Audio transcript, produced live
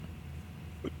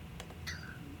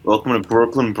Welcome to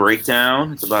Brooklyn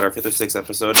Breakdown. It's about our fifth or sixth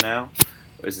episode now.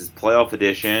 This is playoff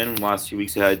edition. Last few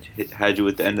weeks we had you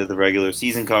at the end of the regular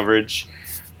season coverage.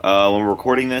 When we're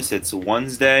recording this, it's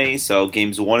Wednesday, so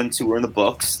games 1 and 2 are in the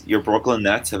books. Your Brooklyn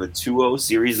Nets have a 2-0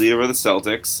 series lead over the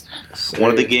Celtics. One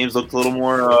of the Sir. games looked a little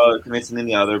more convincing than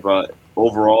the other, but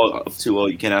overall, up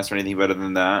 2-0, you can't ask for anything better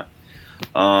than that.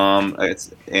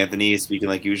 It's Anthony speaking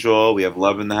like usual. We have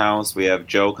Love in the house. We have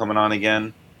Joe coming on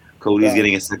again. Cody's Yeah.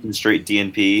 getting a second straight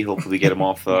DNP. Hopefully, we get him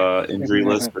off injury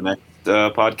list for next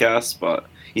podcast. But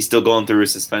he's still going through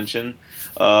his suspension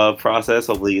process.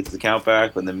 Hopefully, he gets his account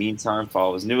back. But in the meantime,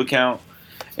 follow his new account.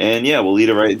 And yeah, we'll lead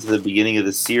it right into the beginning of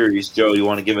the series. Joe, you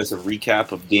want to give us a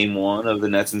recap of Game One of the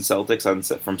Nets and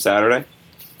Celtics from Saturday?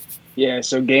 Yeah,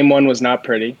 so game one was not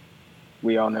pretty.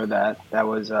 We all know that. That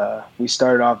was we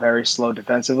started off very slow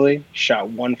defensively. Shot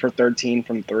 1 for 13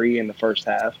 from three in the first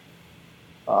half.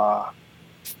 Uh,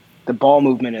 the ball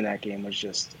movement in that game was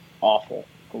just awful.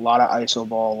 A lot of ISO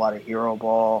ball, a lot of hero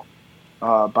ball.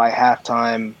 By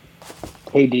halftime,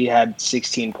 KD had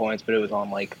 16 points, but it was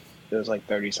like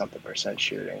 30 something percent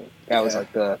shooting. That was Yeah.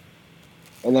 like the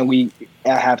and then we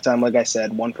at halftime, like I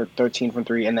said, 1 for 13 from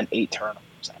three, and then 8 turnovers.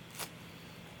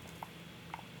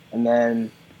 And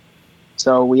then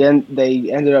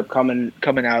they ended up coming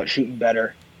out shooting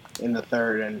better in the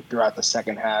third and throughout the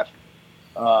second half.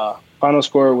 Final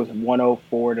score was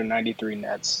 104 to 93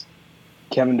 Nets.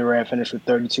 Kevin Durant finished with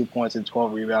 32 points and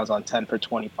 12 rebounds on 10 for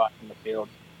 25 in the field.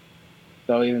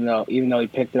 So even though he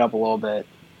picked it up a little bit,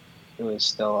 it was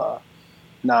still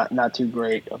not too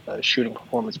great of a shooting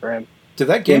performance for him. Did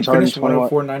that game James Harden finish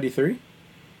 104-93?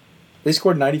 They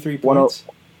scored 93 points?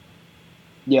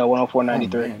 Yeah, 104 Oh,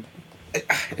 93. man.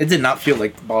 It did not feel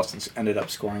like Boston ended up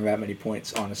scoring that many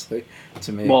points, honestly,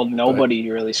 to me. Well, nobody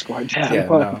really scored that Yeah,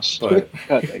 much. no,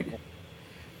 but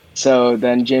So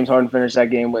then James Harden finished that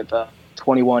game with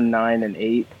 21, 9, and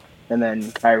 8. And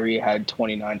then Kyrie had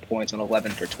 29 points and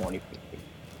 11 for 20.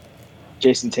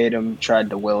 Jason Tatum tried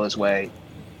to will his way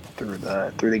through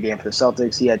the game for the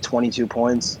Celtics. He had 22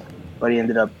 points, but he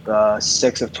ended up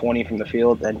 6 of 20 from the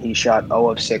field, and he shot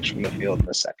 0 of 6 from the field in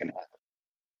the second half.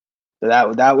 So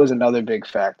that was another big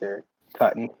factor,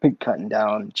 cutting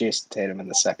down Jason Tatum in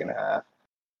the second half.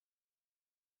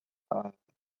 Uh,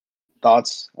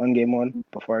 Thoughts on game one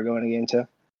before I go into game two?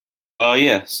 Oh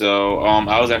yeah, so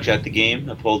I was actually at the game.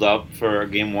 I pulled up for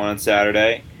game one on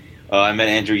Saturday. I met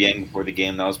Andrew Yang before the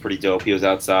game. That was pretty dope. He was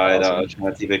outside Awesome.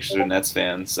 trying to take pictures of Nets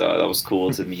fans. So that was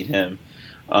cool to meet him.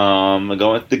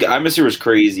 The atmosphere was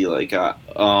crazy. Going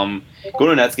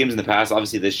to Nets games in the past.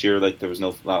 Obviously, this year there was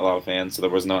not a lot of fans, so there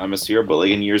was no atmosphere. But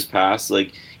like in years past,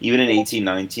 like even in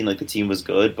 18-19, like the team was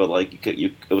good, but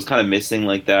it was kind of missing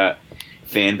like that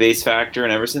fan base factor.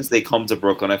 And ever since they come to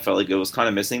Brooklyn, I felt like it was kind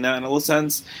of missing that in a little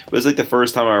sense. But it was like the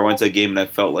first time I went to a game and I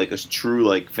felt like a true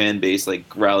like fan base like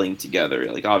rallying together.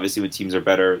 Like obviously when teams are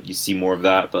better, you see more of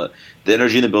that. But the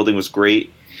energy in the building was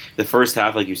great. The first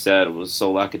half, like you said, was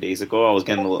so lackadaisical. I was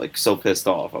getting like so pissed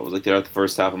off. I was like there at the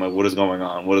first half. I'm like, what is going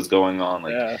on? What is going on?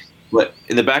 Like, Yeah. but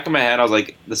in the back of my head, I was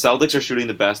like, the Celtics are shooting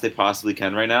the best they possibly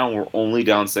can right now, and we're only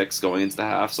down 6 going into the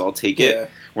half, so I'll take it. yeah.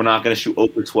 We're not going to shoot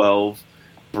over 12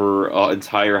 for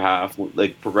entire half.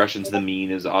 Like progression to the mean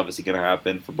is obviously going to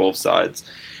happen for both sides.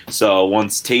 So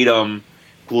once Tatum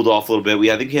cooled off a little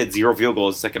bit, I think he had 0 field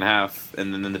goals second half,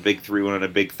 and then the big three went on a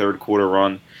big third quarter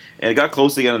run, and it got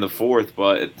close again in the fourth.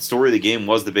 But the story of the game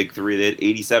was the big three. They had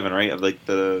 87, right, of like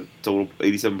the total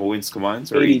 87 points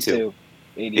combined, or 82.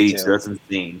 82. 82. That's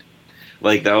insane.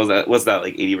 Like that was that. What's that?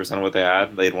 Like 80% of what they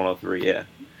had. They had 103. Yeah.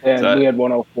 So And we had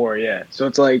 104, yeah. So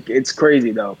it's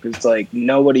crazy, though, because it's like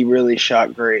nobody really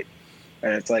shot great.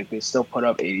 And it's like they still put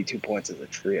up 82 points as a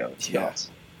trio. It's Yeah.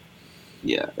 nuts.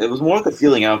 yeah, it was more like a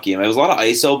feeling out game. It was a lot of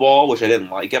ISO ball, which I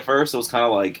didn't like at first. It was kind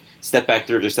of like step back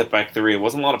three or just step back three. It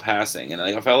wasn't a lot of passing, and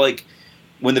like, I felt like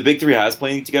when the big three has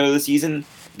playing together this season,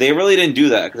 they really didn't do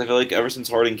that because I feel like ever since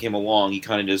Harden came along, he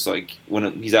kind of just like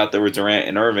when he's out there with Durant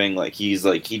and Irving, like he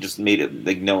just made it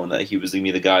like known that he was gonna be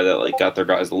the guy that like got their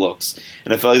guys the looks,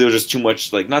 and I felt like there was just too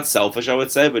much like not selfish I would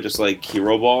say, but just like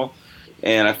hero ball,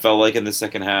 and I felt like in the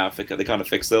second half they kind of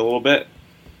fixed it a little bit,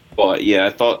 but yeah, I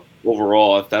thought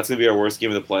overall if that's gonna be our worst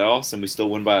game of the playoffs and we still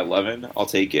win by 11, I'll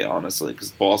take it honestly because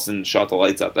Boston shot the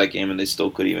lights out that game and they still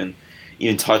could even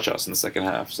touch us in the second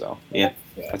half. So yeah,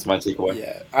 Yeah. that's my takeaway.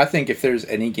 Yeah, I think if there's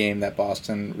any game that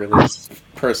Boston really,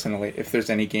 personally, if there's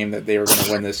any game that they were going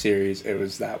to win this series, it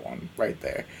was that one right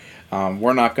there.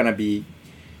 We're not going to be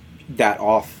that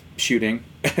off shooting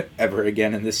ever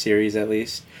again in this series, at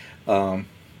least.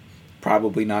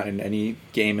 Probably not in any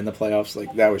game in the playoffs.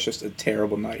 Like that was just a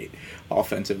terrible night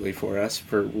offensively for us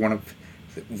for one of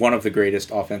one of the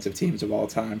greatest offensive teams of all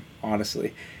time,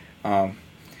 honestly.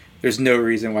 There's no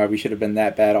reason why we should have been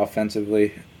that bad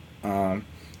offensively,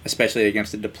 especially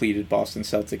against a depleted Boston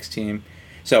Celtics team.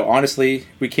 So honestly,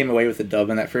 we came away with a dub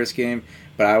in that first game,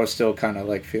 but I was still kind of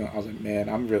like feeling. I was like, man,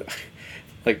 I'm really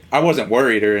like I wasn't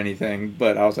worried or anything,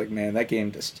 but I was like, man, that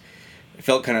game just it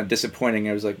felt kind of disappointing.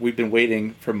 It was like we've been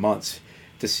waiting for months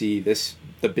to see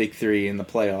the big three in the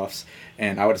playoffs,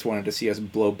 and I just wanted to see us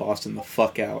blow Boston the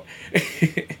fuck out,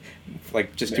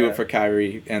 like just do it for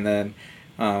Kyrie, and then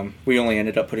we only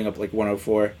ended up putting up like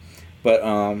 104,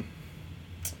 but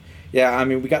yeah, I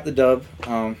mean we got the dub.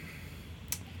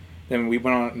 Then we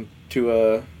went on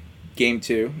to game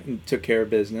 2 and took care of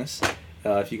business.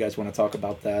 If you guys want to talk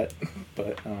about that,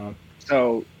 but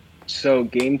so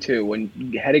game 2,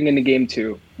 when heading into game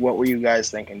 2, what were you guys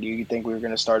thinking? Do you think we were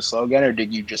going to start slow again, or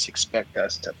did you just expect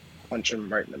us to punch him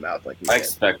right in the mouth like we did? I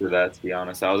expected that, to be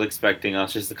honest. I was expecting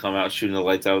us just to come out shooting the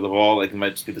lights out of the ball. Like, it might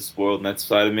just be the spoiled Nets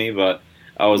side of me, but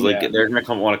I was like, they're going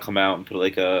to want to come out and put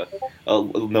like a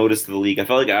notice to the league. I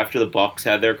felt like after the Bucks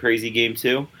had their crazy game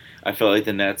 2, I felt like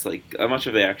the Nets, like, I'm not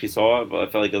sure if they actually saw it, but I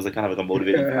felt like it was like kind of like a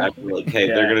motivating factor. Like, hey,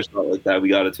 if they're going to start like that, we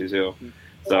got it too. So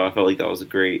I felt like that was a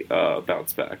great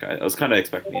bounce back. I was kind of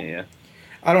expecting it, yeah.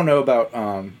 I don't know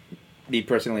about me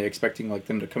personally expecting like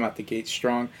them to come out the gate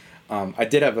strong. I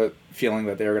did have a feeling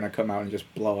that they were going to come out and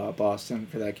just blow out Boston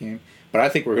for that game. But I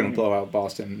think we're going to blow out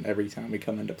Boston every time we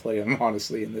come in to play them,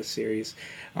 honestly, in this series.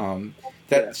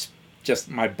 That's just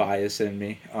my bias in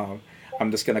me. I'm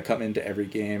just going to come into every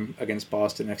game against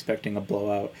Boston expecting a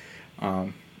blowout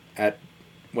at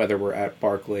whether we're at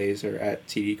Barclays or at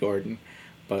TD Gordon.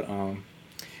 But,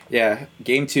 yeah,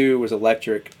 game 2 was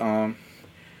electric. I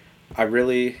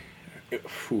really...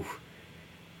 Whew.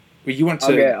 You went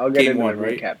to I'll get game into 1, the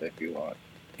right? recap if you want.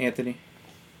 Anthony?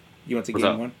 You went to What's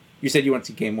game up? 1? You said you went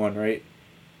to game 1, right?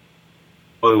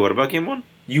 Oh, what about game 1?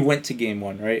 You went to game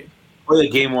 1, right? Oh, yeah,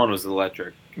 game 1 was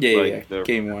electric. Yeah.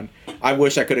 Game 1. I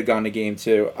wish I could have gone to game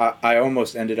 2. I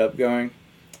almost ended up going,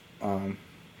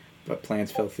 but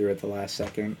plans fell through at the last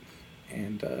second.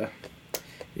 And,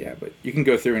 yeah, but you can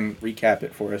go through and recap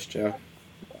it for us, Joe.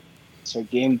 So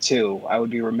game 2, I would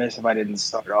be remiss if I didn't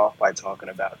start off by talking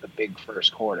about the big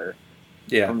first quarter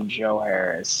from Joe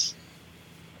Harris.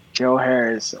 Joe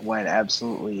Harris went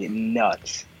absolutely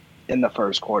nuts in the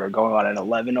first quarter, going on an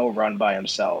 11-0 run by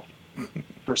himself.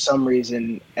 For some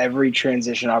reason, every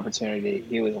transition opportunity,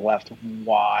 he was left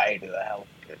wide the hell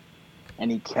open,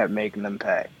 and he kept making them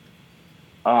pay.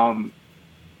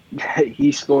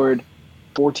 He scored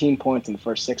 14 points in the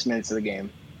first 6 minutes of the game.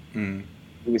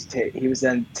 He was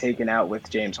then taken out with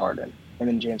James Harden, and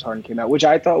then James Harden came out, which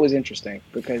I thought was interesting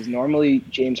because normally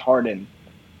James Harden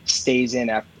stays in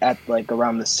at like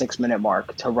around the 6-minute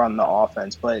mark to run the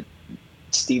offense, but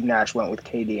Steve Nash went with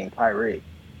KD and Kyrie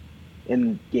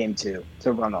in game 2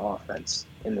 to run the offense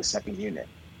in the second unit.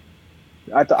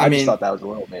 I just thought that was a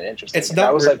little bit interesting.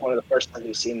 That was like one of the first times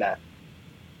we've seen that.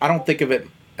 I don't think of it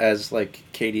as like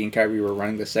KD and Kyrie were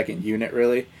running the second unit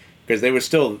really, because they were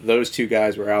still, those two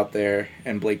guys were out there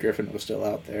and Blake Griffin was still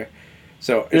out there.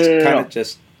 So it's kind of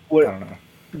just, I don't know.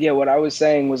 Yeah, what I was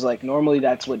saying was like normally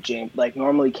that's what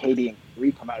normally KD and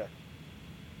Kyrie come out of.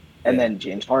 And then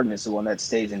James Harden is the one that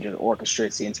stays and just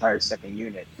orchestrates the entire second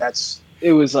unit. I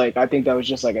think that was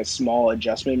just like a small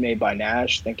adjustment made by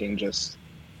Nash, thinking just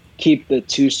keep the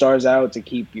 2 stars out to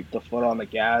keep the foot on the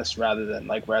gas rather than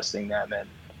like resting them and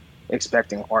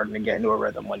expecting Harden to get into a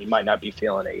rhythm when he might not be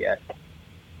feeling it yet.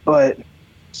 But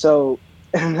so,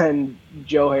 and then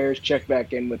Joe Harris checked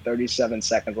back in with 37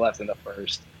 seconds left in the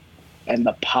first. And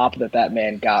the pop that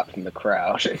man got from the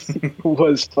crowd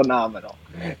was phenomenal.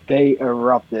 They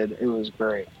erupted. It was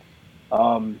great.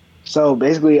 So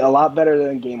basically a lot better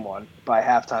than game 1. By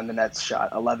halftime, the Nets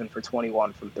shot 11 for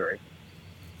 21 from 3.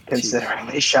 Considering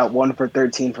they shot 1 for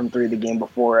 13 from 3 the game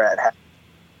before at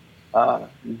half.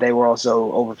 They were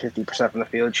also over 50% from the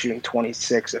field, shooting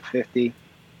 26 at 50.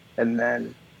 And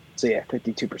then,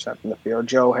 52% from the field.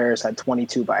 Joe Harris had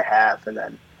 22 by half, and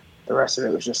then the rest of it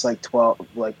was just like 12 from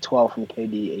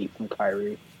KD, 8 from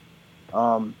Kyrie.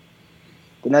 The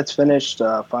Nets finished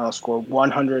final score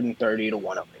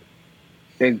 130-108.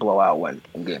 Big blowout win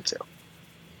in game 2.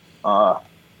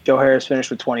 Joe Harris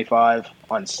finished with 25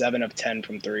 on 7 of 10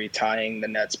 from 3, tying the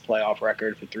Nets playoff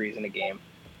record for threes in a game.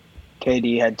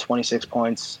 KD had 26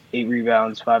 points, 8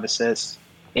 rebounds, 5 assists,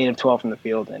 8 of 12 from the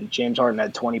field, and James Harden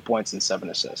had 20 points and 7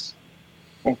 assists,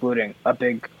 including a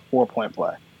big 4-point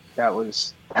play.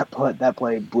 That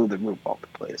play blew the roof off the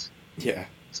place. Yeah.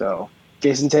 So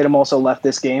Jason Tatum also left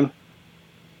this game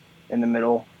in the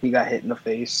middle. He got hit in the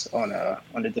face on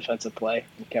a defensive play,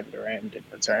 and Kevin Durant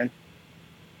didn't return.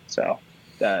 So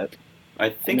that. I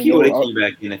think mean, he would have you'll- came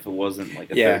back in if it wasn't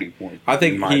like a Yeah. 30-point. I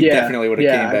think he Yeah, definitely would have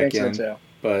yeah, came I back think in, so too.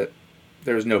 but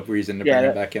there was no reason to Yeah, bring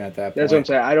him that- back in at that point. That's what I'm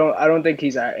saying. I don't think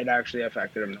it actually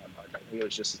affected him that much. I think it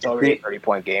was just it's already a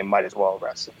 30-point game. Might as well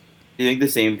rest him. Do you think the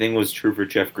same thing was true for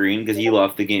Jeff Green because he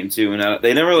left the game too, and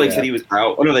they never like Yeah. said he was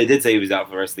out. Oh no, they did say he was out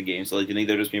for the rest of the game. So like, do you think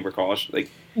they're just being precaution, like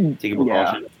taking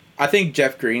precaution? I think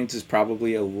Jeff Green's is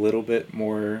probably a little bit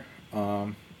more,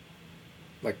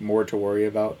 more to worry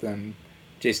about than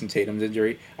Jason Tatum's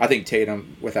injury. I think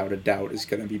Tatum, without a doubt, is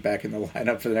going to be back in the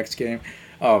lineup for the next game.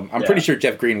 I'm pretty sure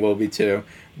Jeff Green will be too,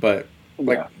 but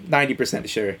 90%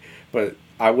 sure. But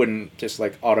I wouldn't just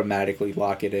automatically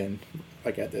lock it in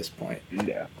at this point.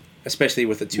 Yeah. Especially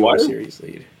with a 2-0 series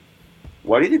lead.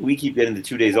 Why do you think we keep getting the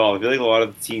 2 days off? I feel like a lot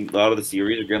of the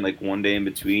series are getting 1 day in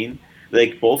between.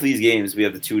 Like both of these games, we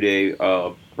have the 2-day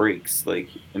breaks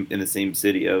in the same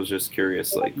city. I was just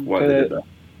curious why they did that.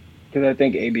 Because I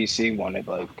think ABC wanted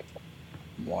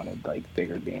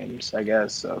bigger games, I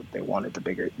guess. So they wanted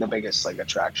the biggest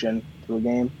attraction to a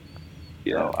game.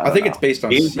 Yeah, so, I think it's based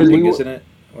on Because seeding, isn't it?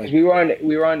 we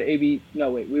were on AB. No,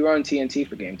 wait, we were on TNT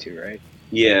for game 2, right?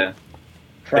 Yeah.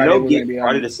 Friday, I know we're gonna be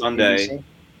Friday on to Sunday. ABC?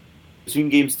 Between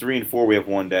games 3 and 4, we have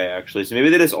 1 day actually. So maybe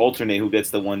they just alternate who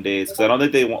gets the 1 days because I don't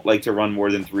think they like to run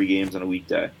more than 3 games on a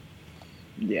weekday.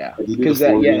 Yeah, Like, because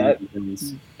they do the 4 that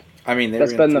games. I mean,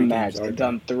 that's been the 3 match. games They've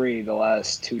done 3 the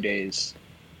last 2 days.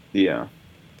 Yeah.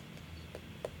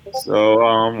 So,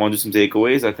 want to do some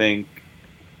takeaways? I think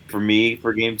for me,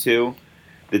 for game 2,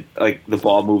 the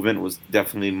ball movement was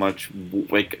definitely much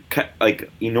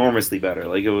enormously better.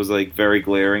 It was very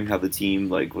glaring how the team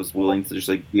was willing to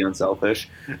just be unselfish.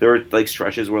 There were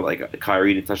stretches where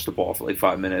Kyrie didn't touch the ball for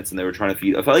 5 minutes and they were trying to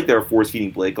feed. I felt like they were force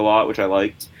feeding Blake a lot, which I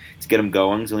liked to get him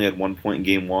going. He only had 1 point in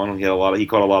game 1. He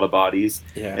caught a lot of bodies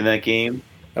in that game.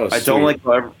 That was I sweet. don't like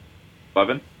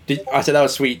Bevin. I said that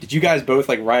was sweet. Did you guys both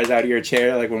rise out of your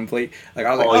chair when Blake? I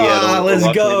was the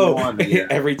let's go! one, yeah.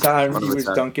 Every time he was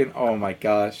 100%. dunking. Oh my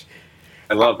gosh!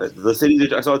 I love it. The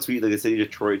city. I saw a tweet the city of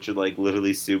Detroit should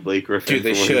literally sue Blake Griffin. Dude,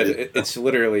 they for what should. he did. It's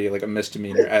literally a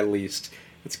misdemeanor at least.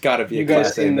 It's got to be You a guys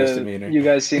class A seen misdemeanor. You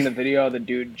guys seen the video of the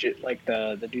dude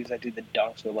the dudes that do the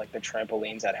dunks with the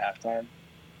trampolines at halftime?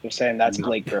 They're saying that's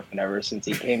Blake Griffin ever since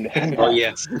he came to. Oh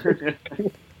yeah.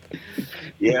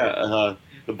 Yeah.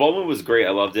 The ball move was great. I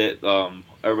loved it.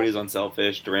 Everybody's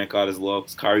unselfish. Durant got his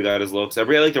looks. Kyrie got his looks.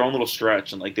 Everybody had their own little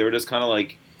stretch, and they were just kind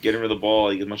of getting rid of the ball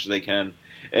as much as they can.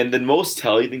 And the most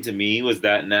telling thing to me was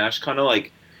that Nash kind of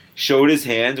showed his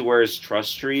hands where his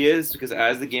trust tree is, because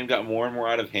as the game got more and more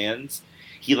out of hands,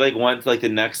 he went to the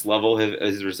next level of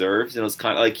his reserves, and it was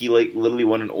kind of he literally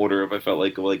went in order of I felt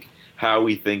like how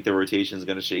we think the rotation is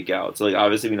going to shake out. So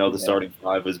obviously we know the starting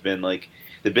 5 has been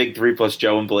the big 3 plus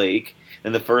Joe and Blake.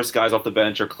 And the first guys off the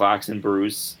bench are Claxton,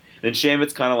 Bruce. Then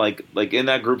Shamit's kind of in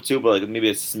that group too, but maybe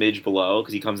a smidge below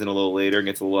because he comes in a little later and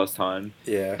gets a little less time.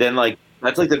 Yeah. Then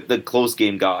that's the close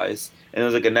game guys, and it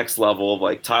was a next level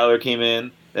of Tyler came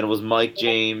in. Then it was Mike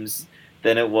James.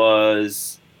 Then it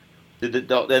was then the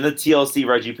TLC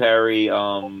Reggie Perry.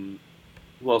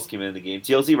 Who else came in the game?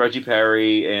 TLC Reggie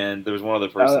Perry, and there was one other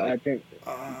person. I think.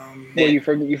 You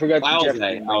forgot Jeff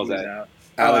Green. Alze.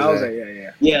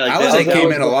 Alze, Yeah, Alze that came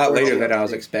was in a lot before later TLC. than I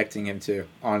was expecting him to.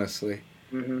 Honestly,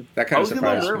 Mm-hmm. that I kind of was getting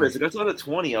a surprised little nervous. me. I got to at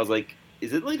 20. I was like,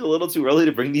 is it a little too early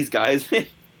to bring these guys in?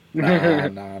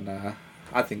 Nah.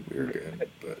 I think we were good,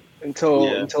 but until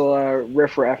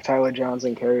Riff Raff Tyler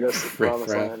Johnson carried us to the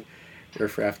promised land.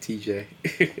 Riff Raff TJ.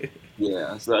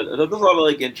 Yeah, so that was a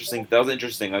lot of interesting. That was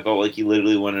interesting. I thought he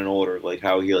literally went in order,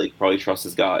 how he probably trusts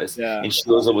his guys. Yeah. And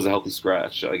Shioza was a healthy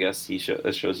scratch. So I guess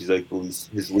that shows he's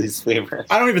his least favorite.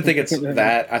 I don't even think it's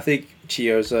that. I think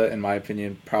Chioza, in my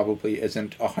opinion, probably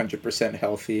isn't 100%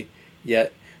 healthy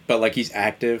yet. But he's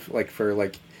active,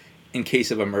 for in case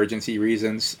of emergency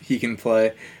reasons, he can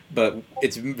play. But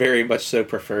it's very much so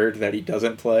preferred that he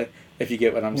doesn't play. If you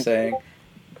get what I'm saying.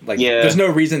 There's no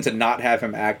reason to not have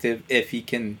him active if he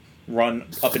can run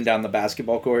up and down the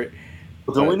basketball court.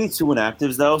 But don't we need 2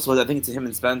 inactives though? So I think it's him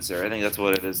and Spencer. I think that's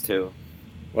what it is too.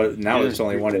 Well, now there's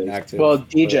only one inactive. Well,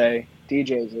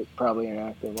 DJ's probably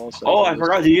inactive also. Oh, I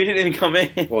forgot. DJ didn't even come in.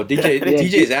 Well,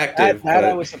 DJ's active. That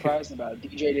I was surprised about.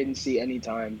 DJ didn't see any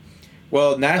time.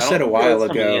 Well, Nash said a while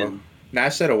ago. In.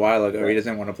 Nash said a while ago he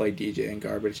doesn't want to play DJ in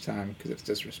garbage time because it's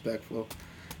disrespectful.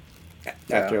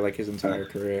 After his entire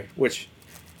career, which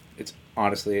it's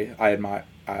honestly I admire.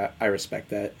 I respect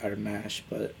that out of Nash,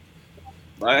 but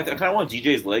I kind of want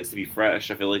DJ's legs to be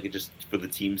fresh. I feel it just for the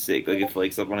team's sake.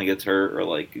 If someone gets hurt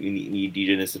or you need DJ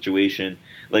in a situation,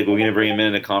 we're gonna bring him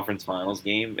in a conference finals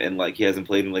game and he hasn't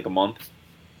played in a month.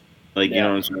 You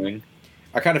know what I'm saying?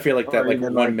 I kind of feel like that, Or like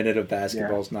even, 1 minute of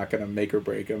basketball yeah. is not going to make or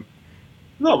break him.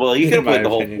 No, but like, you could have In my played the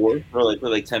whole opinion. fourth for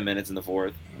like 10 minutes in the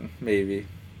fourth. Maybe.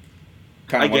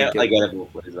 Kind of want to I get. get it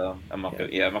both ways though. I'm not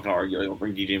gonna argue. I don't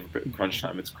bring DJ in for crunch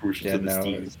time. It's crucial Yeah, to this no,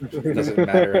 team. it doesn't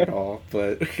matter at all.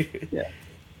 But Yeah.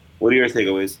 What are your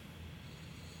takeaways?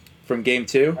 from game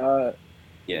 2,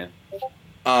 Yeah.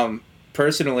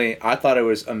 personally, I thought it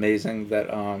was amazing that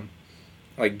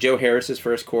like Joe Harris's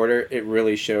first quarter, it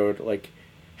really showed like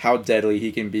how deadly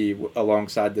he can be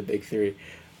alongside the big three,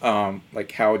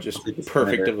 like how just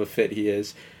perfect of a fit he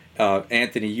is.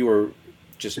 Anthony, you were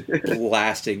just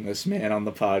blasting this man on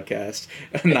the podcast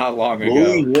not long ago.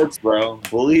 Bullying works, bro.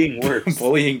 Bullying works.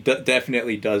 Bullying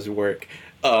definitely does work.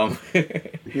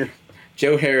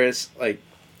 Joe Harris, like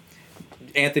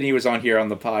Anthony was on here on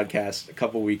the podcast a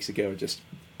couple weeks ago, just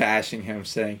bashing him,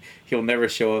 saying he'll never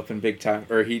show up in big time,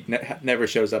 or he never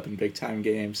shows up in big time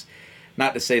games.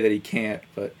 Not to say that he can't,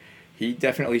 but he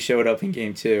definitely showed up in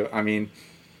game 2. I mean,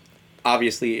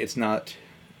 obviously it's not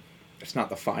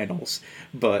the finals,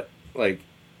 but like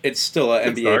it's still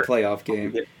an NBA playoff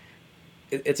game.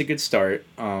 It's a good start,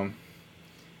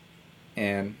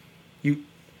 and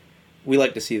we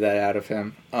like to see that out of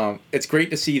him. It's great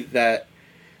to see that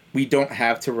we don't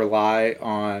have to rely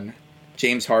on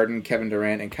James Harden, Kevin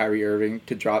Durant, and Kyrie Irving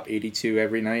to drop 82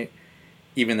 every night,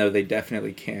 even though they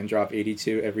definitely can drop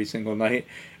 82 every single night.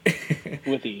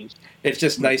 With ease. It's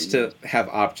just nice to have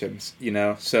options,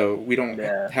 so we don't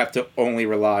have to only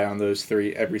rely on those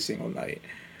three every single night.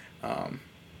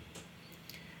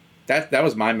 That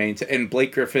was my main and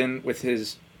Blake Griffin with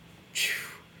his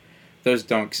those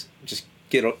dunks just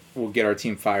will get our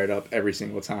team fired up every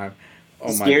single time. Oh,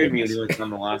 it scared me when he was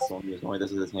on the last one. He was going this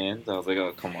with his hands. I was like,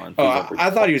 oh, come on. I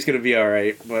thought he was going to be all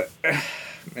right, but,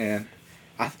 man,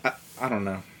 I don't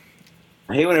know.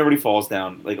 I hate when everybody falls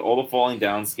down. Like, all the falling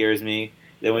down scares me.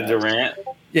 Then when Durant...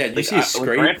 Yeah, you see a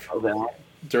scrape?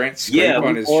 Durant scrape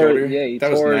on his shoulder? Yeah, he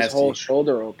that tore was his whole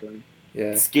shoulder open.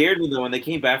 Yeah. It scared me, though, when they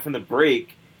came back from the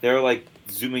break. They were, like,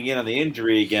 zooming in on the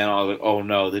injury again. I was like, oh,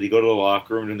 no. Did he go to the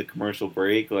locker room during the commercial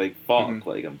break? Like, fuck. Mm-hmm.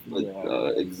 Like, I'm like,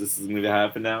 is this going to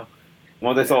happen now?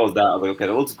 Once I saw was that, I was like, okay,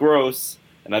 that looks gross.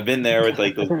 And I've been there with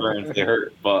like those burns; they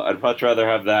hurt. But I'd much rather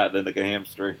have that than like a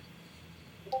hamstring.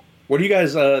 What do you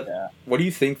guys? What do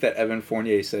you think that Evan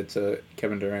Fournier said to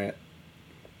Kevin Durant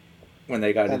when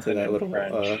they got into that little?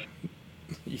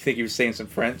 You think he was saying some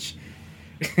French?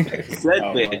 Said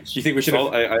bitch. You think we should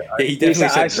have? He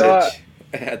definitely said bitch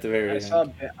at the very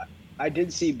end. I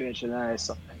did see bitch, and then I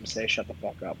saw him say "shut the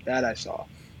fuck up." That I saw.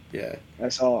 Yeah. I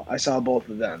saw both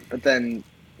of them, but then.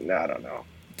 I don't know.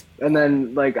 And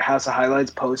then, like, House of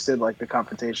Highlights posted, like, the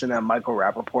confrontation that Michael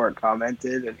Rappaport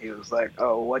commented, and he was like,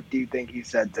 oh, what do you think he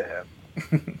said to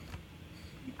him?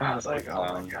 I was like,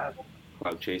 oh, my God.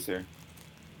 Cloud chaser.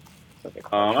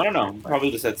 I don't know.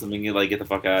 Probably just said something like, get the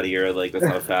fuck out of here. Like, that's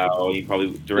not a foul. He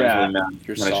probably directly mad.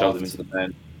 You're soft. Shoved him into the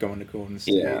bench. Going to Golden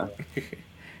State. Yeah.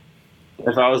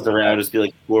 If I was Durant, I'd just be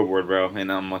like scoreboard, bro,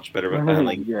 and I'm much better about that.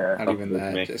 Like, not even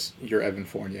that. Just you're Evan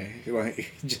Fournier.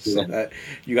 Like, just so that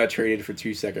you got traded for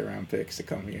 2 second-round picks to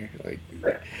come here. Like,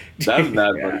 that's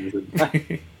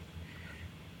bad.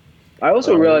 I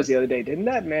also realized the other day, didn't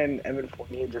that man Evan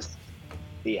Fournier just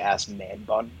the ass man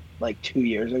bun like 2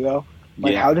 years ago?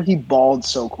 Like, how did he bald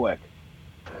so quick?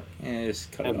 Yeah,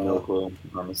 just cut I have no clue,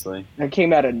 honestly. It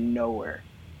came out of nowhere.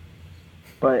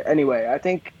 But anyway, I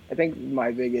think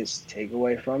my biggest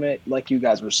takeaway from it, like you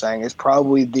guys were saying, is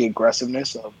probably the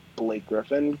aggressiveness of Blake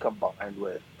Griffin combined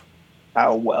with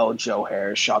how well Joe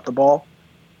Harris shot the ball.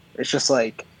 It's just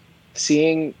like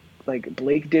seeing like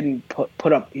Blake didn't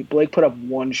put up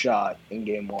one shot in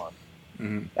game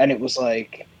 1, and it was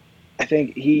like I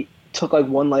think he took like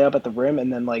one layup at the rim,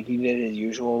 and then like he did his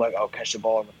usual like I'll catch the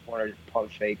ball in the corner,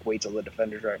 pump fake, wait till the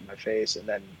defender's right in my face, and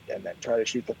then try to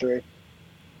shoot the 3.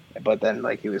 But then,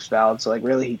 like, he was fouled. So, like,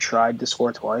 really, he tried to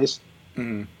score twice.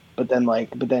 Mm-hmm. But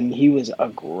then he was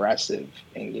aggressive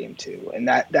in game 2. And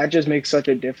that just makes such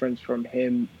a difference from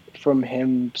him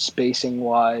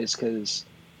spacing-wise, because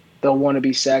they'll want to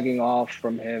be sagging off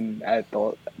from him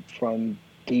from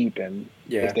deep. And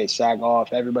if they sag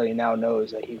off, everybody now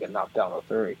knows that he can knock down a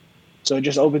 3. So it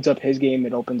just opens up his game.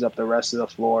 It opens up the rest of the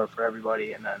floor for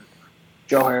everybody. And then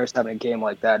Joe Harris having a game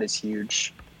like that is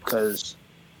huge because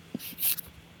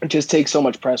it just takes so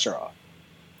much pressure off.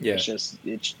 Yeah.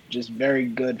 It's just very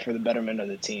good for the betterment of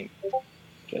the team.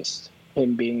 Just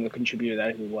him being the contributor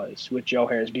that he was, with Joe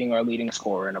Harris being our leading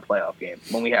scorer in a playoff game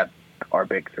when we had our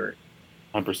big 3.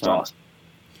 100%. Awesome.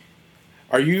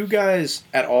 Are you guys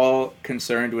at all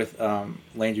concerned with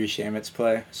Landry Shamet's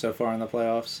play so far in the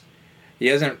playoffs? He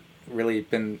hasn't really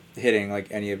been hitting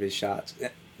like any of his shots.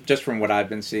 just from what I've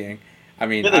been seeing. I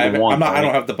mean, Yeah, like one, I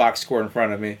don't right? have the box score in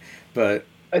front of me, but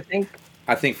I think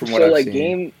I think from what so. I've Like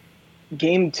seen,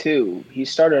 game two, he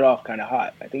started off kind of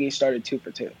hot. I think he started 2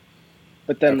 for 2,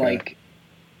 but then okay, like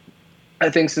I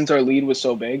think since our lead was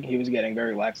so big, he was getting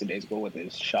very lackadaisical with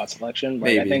his shot selection.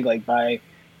 Like I maybe. think like by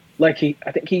like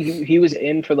I think he was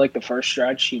in for like the first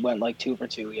stretch. He went like 2 for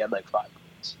 2. He had like 5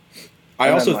 points, I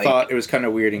and then also thought like it was kind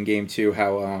of weird in game two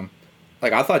how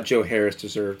like I thought Joe Harris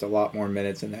deserved a lot more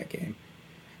minutes in that game.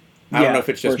 I don't know yeah, if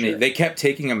it's for just me. sure. They kept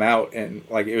taking him out, and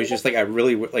like it was just like I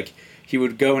really like he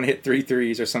would go and hit 3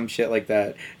 threes or some shit like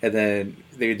that, and then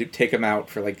they would take him out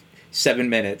for like 7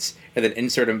 minutes, and then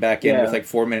insert him back in with Yeah, like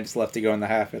 4 minutes left to go in the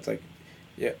half. It's like,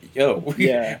 yeah, yo,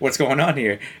 yeah. what's going on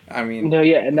here? I mean, No,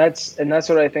 yeah, and that's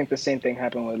what I think the same thing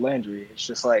happened with Landry. It's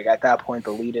just like at that point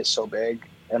the lead is so big,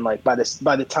 and like by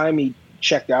the time he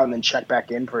checked out and then checked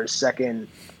back in for his second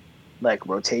like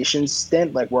rotation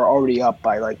stint, like we're already up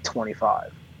by like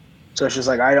 25. So it's just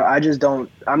like I just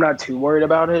don't I'm not too worried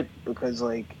about it because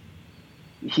like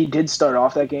he did start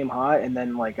off that game hot, and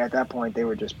then like at that point they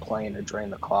were just playing to drain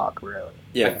the clock really.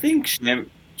 I yeah, think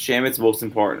Shamit's most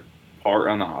important part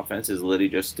on the offense is literally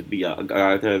just to be a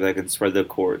guy out there that can spread the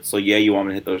court. So yeah, you want him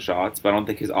to hit those shots, but I don't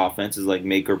think his offense is like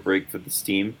make or break for this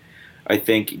team. I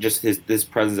think just his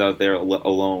presence out there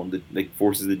alone like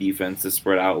forces the defense to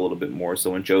spread out a little bit more.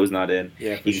 So when Joe's not in,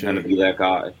 yeah, for he can kind sure. of be that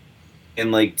guy.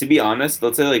 And like to be honest,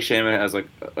 let's say like Shaman has like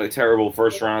a terrible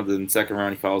first round, and then second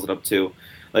round he follows it up too.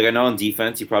 Like I know on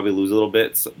defense you probably lose a little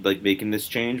bit, like making this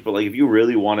change. But like if you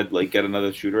really wanted like get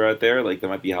another shooter out there, like that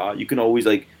might be hot. You can always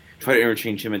like try to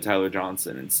interchange him and Tyler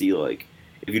Johnson and see like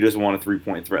if you just want a 3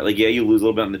 point threat. Like yeah, you lose a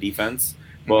little bit on the defense,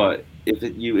 Hmm. but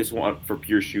you just want for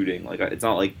pure shooting, like it's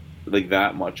not like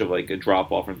that much of like a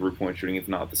drop off from 3 point shooting. It's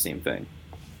not the same thing.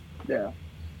 Yeah.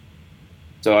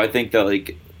 So I think that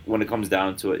like when it comes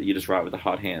down to it, you just ride with the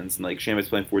hot hands. And like Shamit's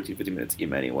playing 14, 15 minutes a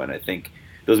game anyway. And I think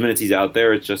those minutes he's out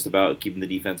there, it's just about keeping the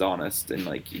defense honest and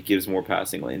like it gives more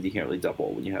passing lanes. You can't really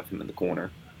double when you have him in the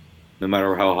corner, no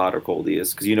matter how hot or cold he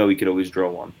is, because you know he could always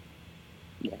draw one.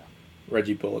 Yeah.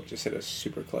 Reggie Bullock just hit a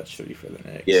super clutch three for the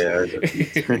Yeah.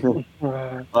 Knicks.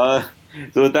 uh,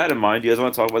 so with that in mind, do you guys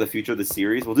want to talk about the future of the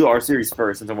series? We'll do our series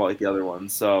first and talk about like the other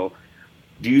ones. So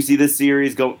do you see this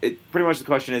series go? Pretty much the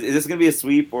question is this going to be a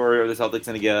sweep or are the Celtics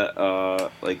going to get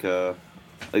like a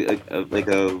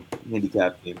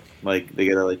handicap game? Like they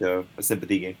get a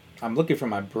sympathy game. I'm looking for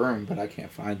my broom, but I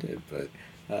can't find it. But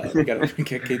we gotta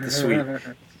get the sweep.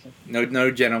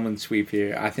 No gentleman sweep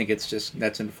here. I think it's just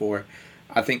Nets in four.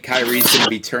 I think Kyrie's going to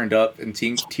be turned up in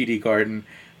TD Garden.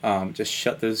 Just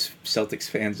shut those Celtics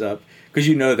fans up because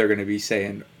you know they're going to be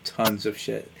saying tons of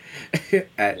shit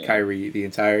at Yeah. Kyrie the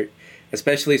entire,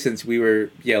 especially since we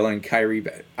were yelling Kyrie.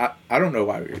 I don't know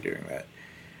why we were doing that.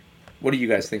 What do you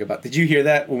guys think about? Did you hear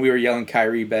that when we were yelling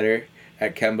Kyrie better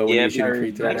at Kemba when he Yeah, was shooting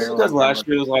free that's throws? better because like last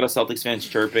year there was a lot of Celtics fans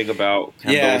chirping about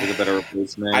Kemba was Yeah, like a better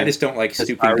I replacement just don't like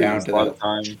because stooping Kyrie down missed to a lot that. of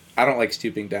time. I don't like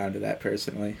stooping down to that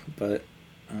personally, but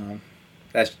um,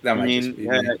 that I might just mean, be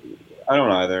yeah, me. I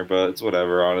don't either, but it's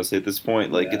whatever. Honestly, at this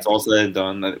point, like yeah. it's all said and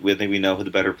done. That we think we know who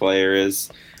the better player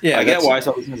is. Yeah, I get that's why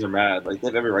Celtics fans are mad. Like they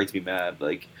have every right to be mad.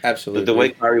 Like the way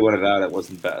absolutely. Kyrie went it out, it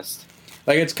wasn't best.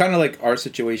 Like it's kind of like our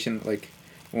situation. Like,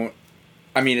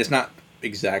 I mean, it's not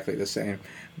exactly the same,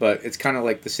 but it's kind of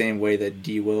like the same way that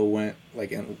D. Will went.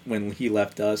 Like when he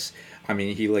left us, I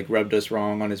mean, he like rubbed us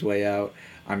wrong on his way out.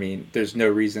 I mean, there's no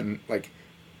reason. Like,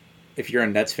 if you're a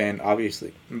Nets fan,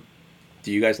 obviously,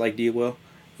 do you guys like D. Will?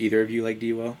 Either of you like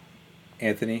D. Will?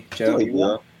 Anthony, I still Joe, like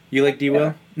D'Lo. you like D. Yeah.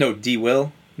 Will? No, D.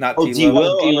 Will, not Oh, D. D Lo. Oh,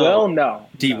 Will? Oh D Will? no, No.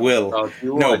 D. No. Will. no, D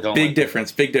Will. I No, don't big like.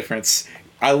 difference. Big difference.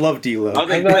 I love D. I Lo. was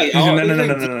I like, thought wait, No, oh, no, you no, no,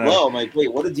 think no, no, D'Lo? no. I'm like,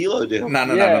 wait, what did D'Lo do? No,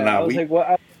 no, no, no, Yeah, no. I was like,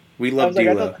 what? We I love was like,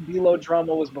 I D'Lo. thought the D'Lo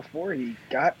drama was before he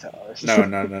got to us. No,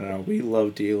 no, no, no. We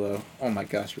love D'Lo. Oh my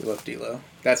gosh, we love D'Lo.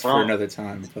 That's for Well, another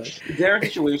time. But Darren's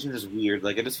situation is weird.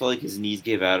 Like, I just felt like his knees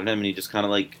gave out on him, and he just kind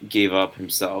of like gave up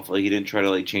himself. Like, he didn't try to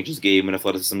like change his game, and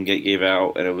athleticism gave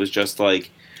out, and it was just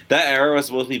like that era was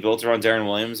supposed to be built around Darren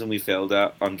Williams, and we failed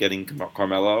out on getting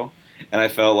Carmelo. And I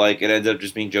felt like it ended up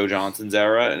just being Joe Johnson's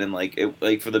era, and then like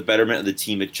for the betterment of the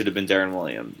team, it should have been Darren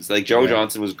Williams. Like Joe yeah,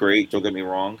 Johnson was great, don't get me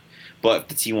wrong, but if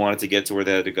the team wanted to get to where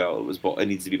they had to go, it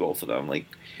needs to be both of them. Like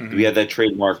we hmm had that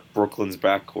trademark Brooklyn's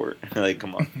backcourt. Like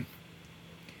come on.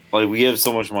 Like we give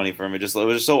so much money for him. It was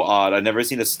just so odd. I've never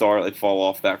seen a star like fall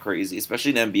off that crazy,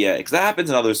 especially in NBA. Because that happens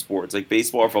in other sports like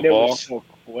baseball or And it was football. so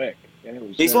quick. And it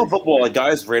was Baseball very and football, like quick.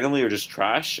 guys randomly are just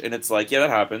trash, and it's like yeah, that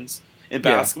happens. In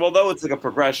yeah, basketball though, it's like a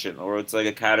progression or it's like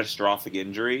a catastrophic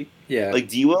injury. yeah. Like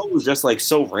D'Lo was just like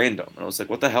so random, and I was like,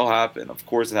 what the hell happened? Of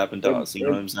course, it happened to It, us. You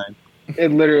know what it, I'm saying?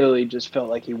 It literally just felt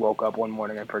like he woke up one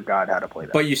morning and forgot how to play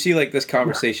that. But you see, like, this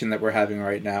conversation that we're having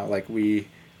right now, we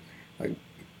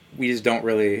just don't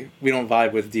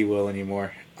vibe with D Will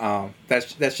anymore.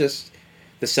 That's just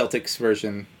the Celtics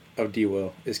version of D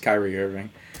Will is Kyrie Irving.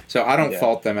 So I don't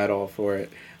fault them at all for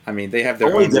it. I mean, they have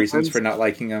their own reasons for not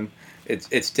liking him.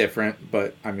 It's different,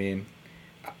 but I mean,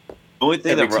 the only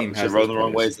thing every that team has rubbed the those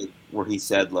wrong way players. is where he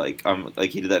said like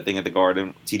he did that thing at the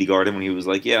Garden, TD Garden, when he was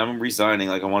like, "Yeah, I'm resigning.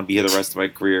 Like I want to be here the rest of my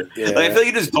career." Yeah. Like I feel like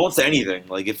you just don't say anything.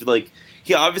 Like if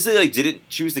he obviously didn't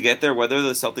choose to get there, whether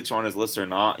the Celtics were on his list or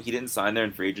not. He didn't sign there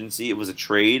in free agency. It was a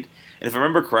trade, and if I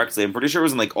remember correctly, I'm pretty sure it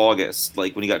was in like August,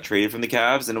 like when he got traded from the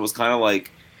Cavs, and it was kind of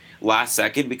like last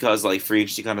second because like free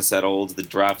agency kind of settled, the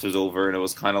draft was over, and it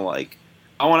was kind of like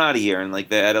I want out of here, and like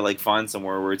they had to like find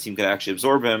somewhere where a team could actually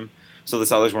absorb him. So the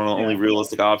Celtics were the only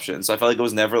realistic option. So I felt like it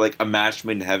was never like a match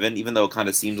made in heaven, even though it kind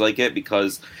of seemed like it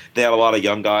because they had a lot of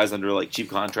young guys under like cheap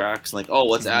contracts. And, like, oh,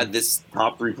 let's add this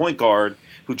top 3-point guard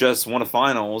who just won a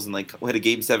finals and like hit a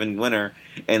Game 7 winner,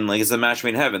 and like it's a match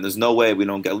made in heaven. There's no way we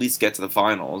don't at least get to the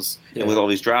finals. And with all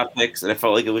these draft picks, and I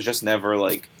felt like it was just never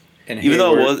like. And even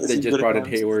Hayward, though it they just brought in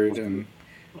times, Hayward and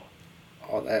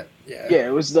all that. Yeah,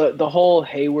 it was the whole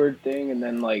Hayward thing, and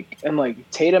then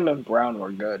Tatum and Brown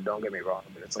were good. Don't get me wrong,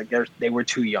 but it's like they were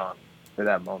too young for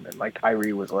that moment. Like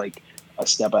Kyrie was like a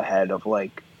step ahead of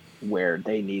like where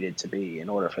they needed to be in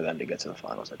order for them to get to the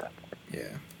finals at that point.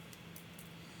 Yeah.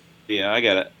 Yeah, I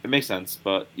get it. It makes sense.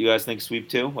 But you guys think sweep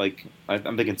too? Like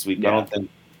I'm thinking sweep. Yeah. I don't think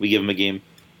we give them a game.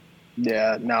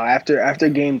 Yeah, no. After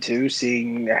game 2,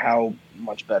 seeing how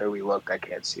much better we look, I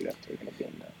can't see them taking a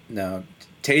game now. No,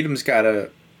 Tatum's got to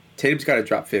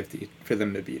drop 50 for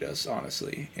them to beat us,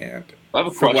 honestly. And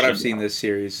from what I've seen this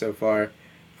series so far,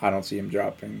 I don't see him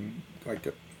dropping like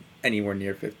anywhere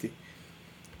near 50.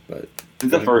 But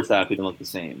the first half he didn't look the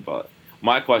same. But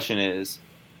my question is,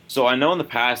 so I know in the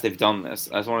past they've done this.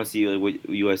 I just want to see like what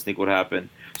you guys think would happen.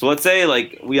 So let's say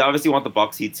like we obviously want the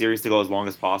Bucks Heat series to go as long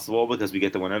as possible because we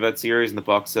get the winner of that series, and the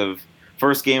Bucks have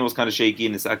first game was kind of shaky,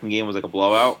 and the second game was like a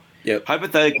blowout. Yep.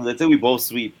 Hypothetically, let's say we both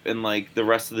sweep, and like the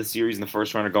rest of the series and the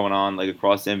first round are going on like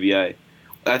across the NBA.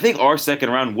 I think our second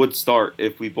round would start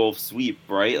if we both sweep,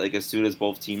 right? Like as soon as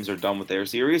both teams are done with their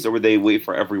series, or would they wait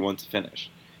for everyone to finish?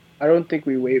 I don't think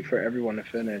we wait for everyone to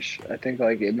finish. I think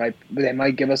like they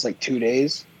might give us like 2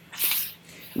 days.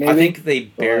 Maybe. I think they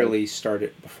barely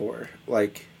started before.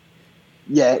 Like,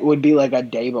 yeah, it would be like a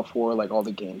day before like all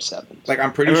the game 7s. Like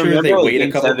I'm pretty sure they wait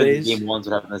a couple days. Game 1s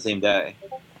would happen the same day.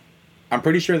 I'm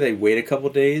pretty sure they wait a couple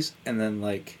days, and then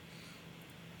like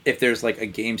if there's like a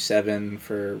game 7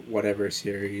 for whatever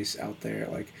series out there,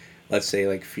 like let's say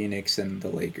like Phoenix and the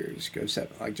Lakers go 7,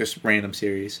 like just random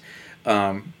series.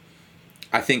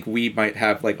 I think we might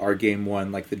have like our game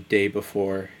 1 like the day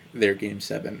before their game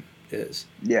 7 is.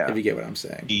 Yeah. If you get what I'm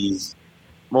saying.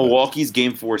 Milwaukee's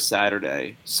game 4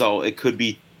 Saturday, so it could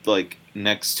be like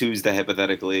next Tuesday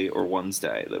hypothetically or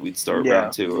Wednesday that we'd start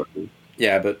round 2.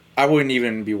 Yeah, but I wouldn't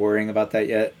even be worrying about that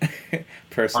yet.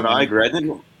 Personally. Oh, no, I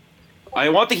agree. I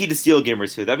want the Heat to steal a game or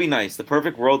 2. That'd be nice. The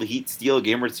perfect world, the Heat steal a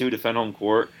game or 2, defend home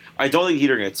court. I don't think the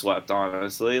Heat are going to get swept,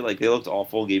 honestly. Like, they looked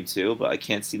awful game 2, but I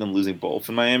can't see them losing both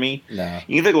in Miami. No.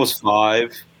 Even if it goes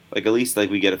 5, like, at least,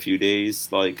 like, we get a few days,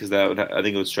 like, because that would, I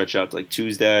think it would stretch out to, like,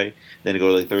 Tuesday, then go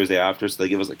to, like, Thursday after, so they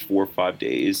give us, like, 4 or 5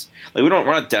 days. Like, we're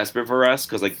not desperate for rest,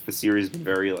 because, like, the series has been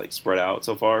very, like, spread out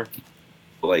so far.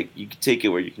 But, like, you can take it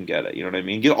where you can get it, you know what I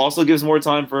mean? It also gives more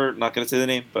time for, not going to say the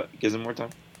name, but it gives them more time.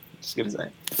 Just going to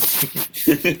say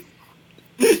it.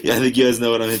 Yeah, I think you guys know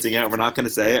what I'm hinting at. We're not going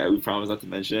to say it. We promise not to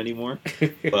mention it anymore.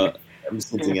 But I'm just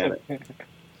hinting at it.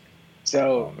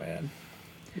 So, oh, man.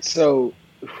 So,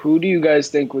 who do you guys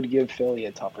think would give Philly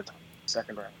a tougher time?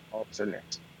 Second round, Hawks or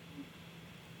Knicks?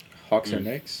 Hawks or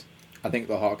Knicks? I think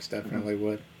the Hawks definitely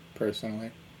would,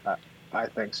 personally. I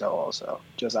think so also.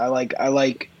 Just I like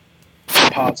a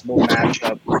possible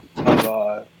matchup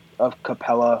of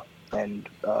Capella and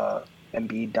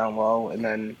Embiid down low, and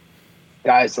then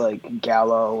guys like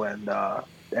Gallo and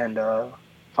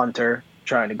Hunter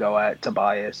trying to go at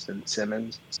Tobias and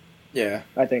Simmons. Yeah,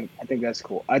 I think that's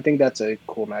cool. I think that's a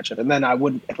cool matchup. And then I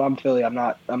wouldn't, if I'm Philly, I'm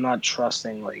not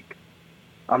trusting, like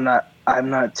I'm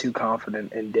not too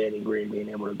confident in Danny Green being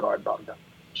able to guard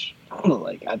Bogdanovich.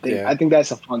 Like I think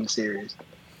that's a fun series.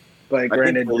 But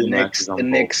granted, the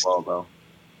Knicks. Well,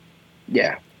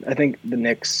 yeah, I think the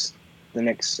Knicks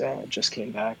just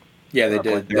came back. Yeah, they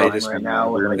did. They just right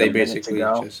now. They basically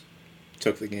just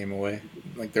took the game away.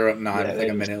 Like they're up 9 with like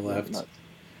a minute left.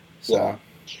 So. Yeah.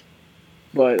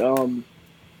 But and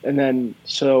then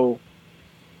so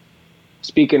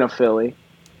speaking of Philly,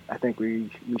 I think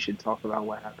we should talk about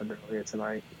what happened earlier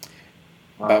tonight.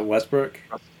 About Westbrook?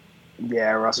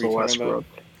 Yeah, Russell Westbrook.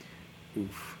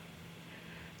 Oof.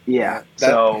 Yeah.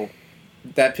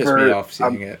 That pissed me off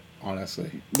seeing it,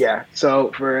 honestly. Yeah.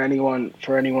 So for anyone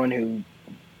who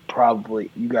probably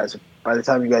by the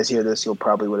time you guys hear this, you'll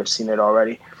probably would have seen it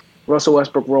already. Russell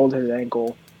Westbrook rolled his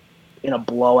ankle in a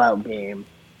blowout game,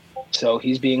 so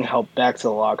he's being helped back to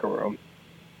the locker room,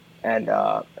 and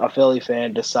a Philly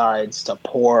fan decides to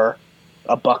pour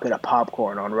a bucket of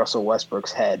popcorn on Russell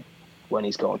Westbrook's head when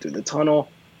he's going through the tunnel.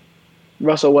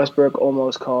 Russell Westbrook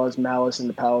almost caused Malice in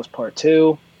the Palace Part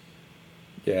 2.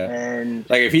 Yeah. And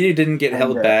like if he didn't get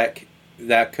held back,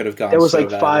 that could have gone there was so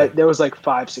badly. There was like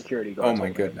 5 security guards. Oh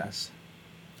my goodness.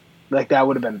 Like that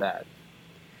would have been bad.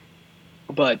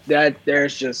 But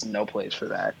there's just no place for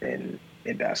that in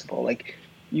basketball. Like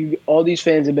all these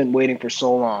fans have been waiting for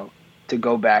so long to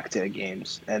go back to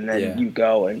is, and then you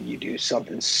go and you do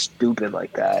something stupid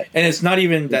like that. And it's not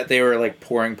even that they were like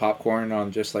pouring popcorn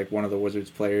on just like one of the Wizards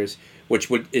players,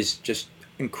 which is just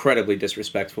incredibly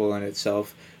disrespectful in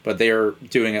itself. But they are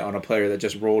doing it on a player that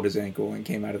just rolled his ankle and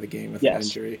came out of the game with an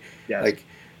injury. Yes. Like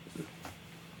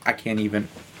I can't even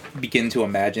begin to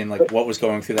imagine like what was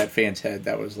going through that fan's head.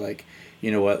 That was like,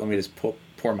 you know what? Let me just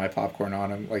pour my popcorn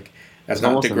on him. Like that's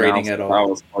not degrading at all. That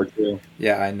was part 2.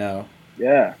 Yeah, I know.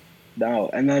 Yeah. No,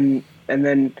 and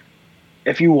then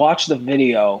if you watch the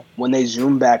video, when they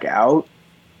zoom back out,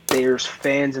 there's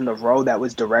fans in the row that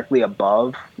was directly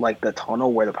above like the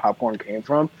tunnel where the popcorn came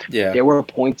from. Yeah. They were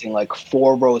pointing like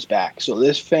 4 rows back. So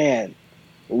this fan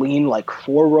leaned like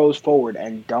 4 rows forward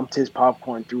and dumped his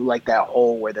popcorn through like that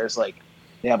hole where there's like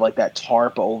they have like that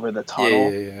tarp over the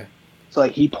tunnel. Yeah. So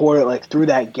like he poured it like through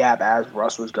that gap as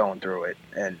Russ was going through it,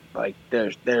 and like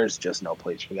there's just no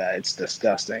place for that. It's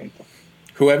disgusting.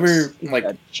 Whoever like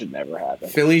that should never happen.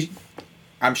 Philly,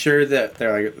 I'm sure that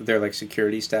their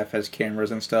security staff has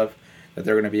cameras and stuff that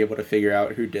they're going to be able to figure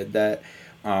out who did that.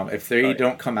 If they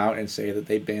don't come out and say that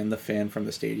they banned the fan from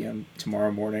the stadium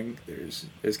tomorrow morning, there's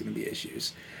going to be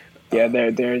issues. Yeah,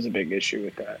 there is a big issue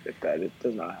with that if that it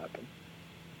does not happen.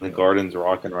 The Garden's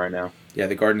rocking right now. Yeah,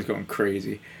 the Garden's going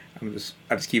crazy.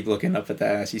 I just keep looking up at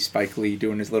that. I see Spike Lee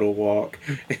doing his little walk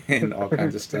and all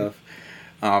kinds of stuff.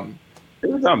 They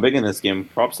were down big in this game.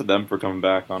 Props to them for coming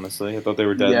back. Honestly, I thought they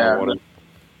were dead in the water.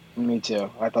 Me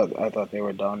too. I thought they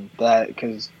were done. That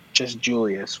because just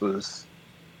Julius was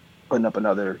putting up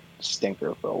another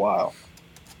stinker for a while.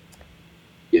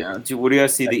 Yeah. What do you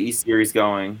guys see the East series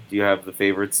going? Do you have the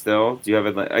favorites still? Do you have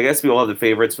it? I guess we all have the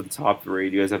favorites for the top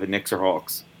 3. Do you guys have the Knicks or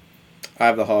Hawks? I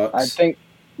have the Hawks.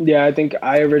 I think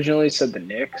I originally said the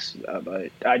Knicks,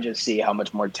 but I just see how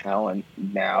much more talent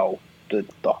now the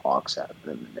Hawks have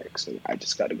than the Knicks. So I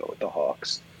just got to go with the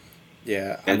Hawks.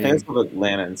 Yeah, I think it's with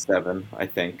Atlanta in 7. I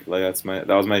think that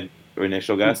was my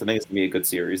initial guess. I think it's gonna be a good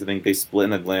series. I think they split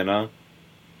in Atlanta,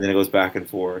 then it goes back and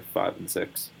forth 5 and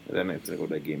 6, and then it's gonna go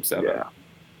to Game 7. Yeah.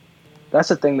 That's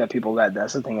the thing that people got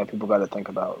to think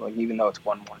about. Like, even though it's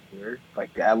 1-1 here,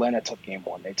 like Atlanta took Game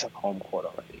 1, they took home court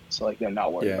already, so like they're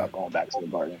not worried about going back to the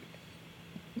Garden.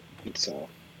 So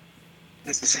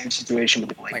it's the same situation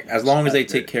with the Lakers. Like, as long as they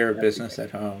take care of business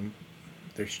at home,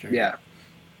 they're straight. Yeah.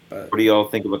 But what do y'all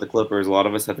think about the Clippers? A lot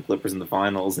of us had the Clippers in the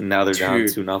finals, and now they're down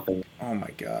 2-0. Oh my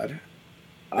god.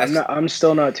 I'm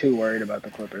still not too worried about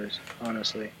the Clippers,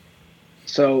 honestly.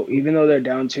 So even though they're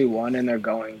down 2-1 and they're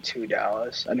going to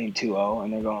 2-0,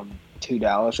 and they're going to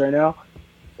Dallas right now,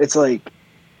 it's like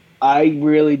I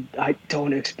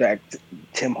don't expect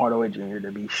Tim Hardaway Jr.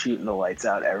 to be shooting the lights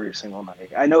out every single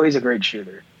night. I know he's a great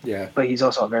shooter, but he's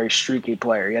also a very streaky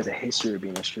player. He has a history of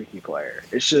being a streaky player.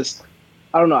 It's just,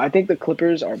 I don't know. I think the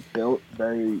Clippers are built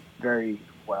very, very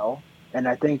well, and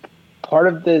I think part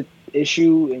of the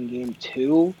issue in Game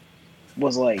 2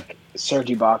 was like Serge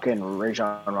Ibaka and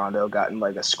Rajon Rondo got in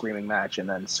like a screaming match, and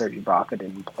then Serge Ibaka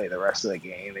didn't play the rest of the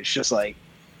game. It's just like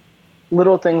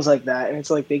little things like that, and it's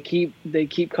like they keep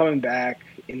coming back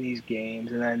in these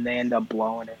games, and then they end up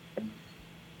blowing it.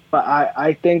 But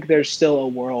I think there's still a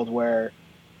world where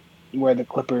the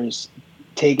Clippers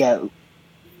take out.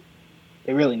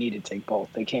 They really need to take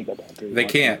both. They can't go down 3. They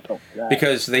can't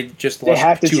because they just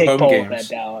lost 2 home games.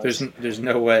 There's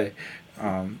no way.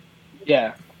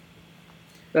 Yeah.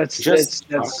 That's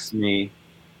shocks me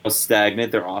how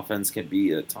stagnant their offense can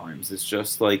be at times. It's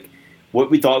just like what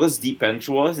we thought this deep bench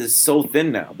was is so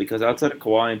thin now because outside of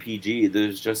Kawhi and PG,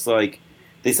 there's just like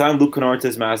they signed Luke Kennard to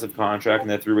his massive contract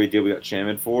and that 3-way deal we got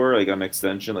Shaman for, like an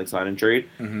extension, like sign and trade.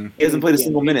 Mm-hmm. He hasn't played a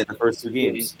single minute in the first 2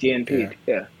 games. He's DNP'd,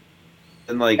 yeah.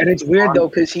 And it's weird though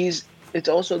because it's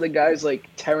also the guys like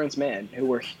Terrence Mann who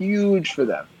were huge for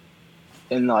them.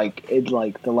 In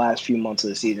the last few months of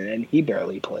the season, and he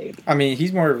barely played. I mean,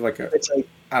 he's more of like It's like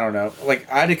I don't know.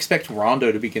 Like, I'd expect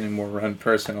Rondo to be getting more run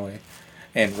personally.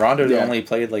 And Rondo only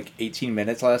played like 18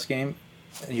 minutes last game.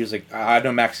 And he was like, I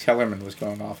know Max Kellerman was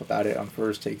going off about it on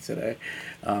First Take today.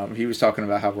 He was talking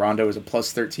about how Rondo was a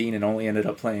plus 13 and only ended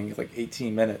up playing like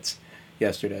 18 minutes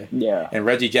yesterday. Yeah. And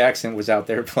Reggie Jackson was out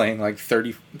there playing like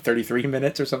 33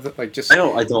 minutes or something. Like, just I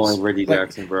don't like Reggie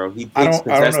Jackson, bro. He takes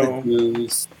contested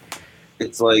twos.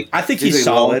 It's like I think he's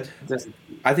solid.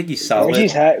 I think he's solid.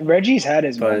 Reggie's had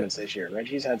his moments this year.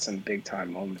 Reggie's had some big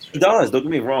time moments. He does. Don't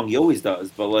get me wrong. He always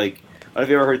does. But like, I don't know if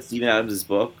you ever heard Steven Adams'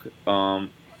 book.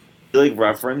 He like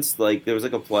referenced like there was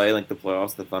like a play like the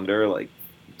playoffs, the Thunder like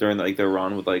during like their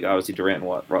run with like obviously Durant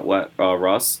and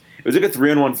Russ. It was like a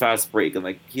 3-on-1 fast break, and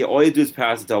like all he had to do is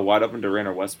pass it to a wide open Durant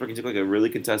or Westbrook, and took like a really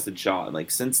contested shot. And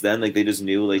like since then, like they just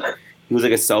knew like he was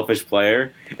like a selfish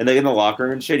player, and like in the locker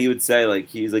room and shit, he would say like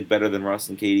he's like better than Russ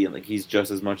and Katie, and like he's just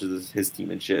as much as his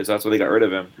team and shit. So that's why they got rid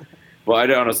of him. But I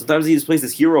don't know. Sometimes he just plays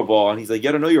this hero ball, and he's like, you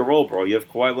gotta know your role, bro. You have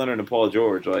Kawhi Leonard and Paul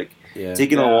George. Like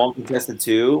taking a long contested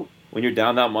two when you're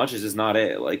down that much is just not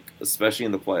it. Like especially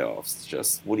in the playoffs, it's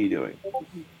just what are you doing?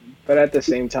 But at the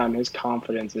same time, his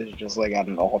confidence is just like at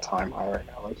an all-time high right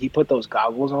now. Like he put those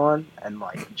goggles on and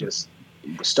like just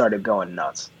started going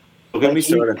nuts. Don't get me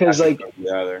started. Because like,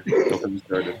 don't get me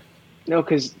started. No,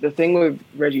 because the thing with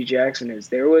Reggie Jackson is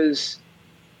there was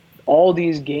all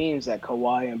these games that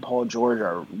Kawhi and Paul George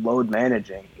are load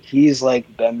managing. He's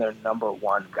like been their number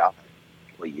one guy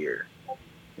a year.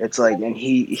 It's like, and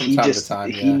he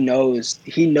knows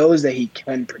that he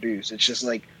can produce. It's just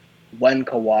like when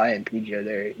Kawhi and PG are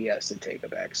there, he has to take a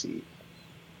back seat.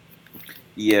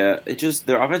 Yeah, it just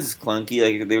their offense is clunky.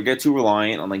 Like they get too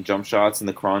reliant on like jump shots in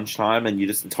the crunch time, and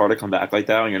it's hard to come back like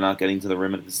that when you're not getting to the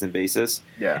rim on a consistent basis.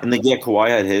 Yeah, and like Kawhi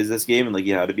had his this game, and like he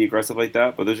had to be aggressive like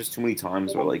that. But there's just too many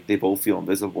times where like they both feel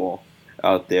invisible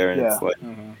out there, and it's like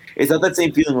it's not that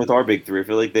same feeling with our big three. I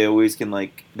feel like they always can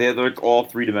like they're like all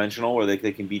 3-dimensional, where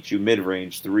they can beat you mid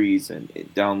range threes and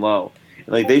down low. And,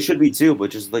 like they should be too,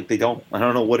 but just like they don't. I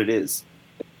don't know what it is.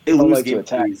 They lose like game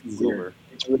threes. It's over.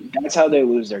 That's how they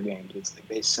lose their games. It's like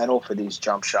they settle for these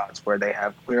jump shots where they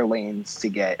have clear lanes to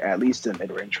get at least a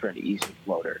mid-range for an easy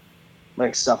floater,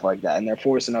 like stuff like that, and they're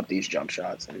forcing up these jump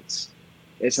shots, and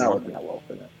it's not working out well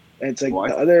for them. And it's like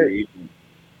the other,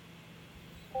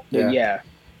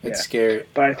 it's scary.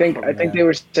 But I think they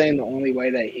were saying the only way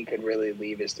that he could really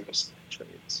leave is through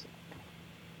trades.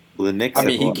 Well, the Knicks. I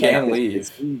mean, he can leave.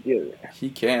 He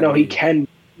can. No, he can.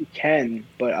 He can.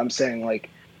 But I'm saying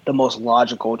like. The most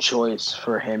logical choice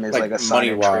for him is like a sign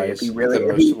and trade. If he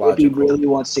really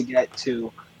wants to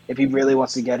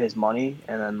get his money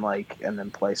and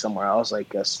then play somewhere else,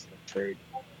 like a trade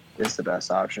is the best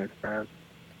option for him.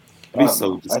 It'd be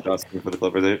so disgusting for the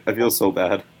Clippers. I feel so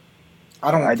bad.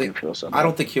 I do feel so bad. I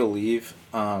don't think he'll leave.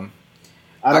 I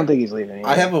don't think he's leaving either.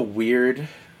 I have a weird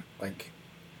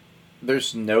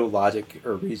there's no logic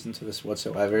or reason to this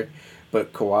whatsoever,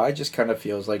 but Kawhi just kind of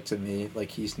feels like to me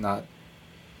like he's not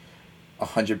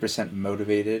 100%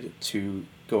 motivated to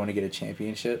go in and get a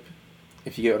championship,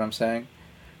 if you get what I'm saying.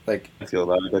 Like I feel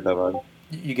that. I get that vibe.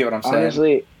 You get what I'm saying?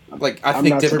 Honestly, like I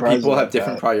think different people have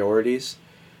different priorities.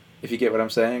 If you get what I'm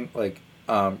saying, like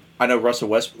I know Russell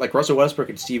Westbrook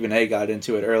and Stephen A. got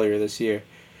into it earlier this year,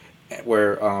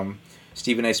 where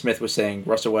Stephen A. Smith was saying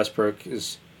Russell Westbrook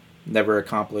is never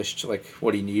accomplished like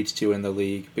what he needs to in the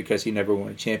league because he never won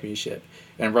a championship.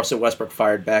 And Russell Westbrook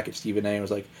fired back at Stephen A. and was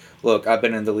like, look, I've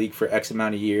been in the league for X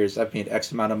amount of years. I've made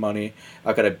X amount of money.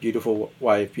 I've got a beautiful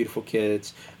wife, beautiful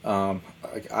kids. I've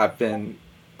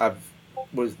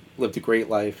lived a great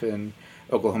life in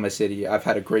Oklahoma City. I've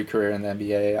had a great career in the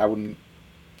NBA. I wouldn't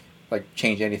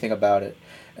change anything about it.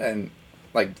 And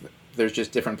there's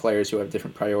just different players who have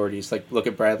different priorities. Like look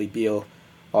at Bradley Beal.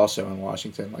 Also in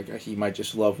Washington, he might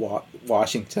just love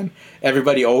Washington.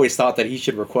 Everybody always thought that he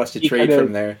should request a trade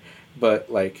from there, but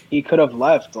he could have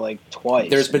left twice.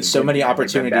 There's been so many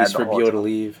opportunities for Beal to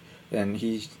leave, and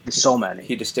he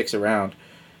just sticks around.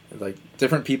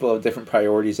 Different people have different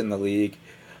priorities in the league.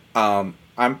 I'm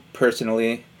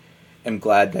personally am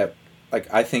glad that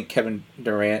I think Kevin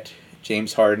Durant,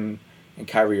 James Harden, and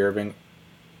Kyrie Irving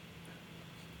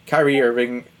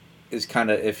is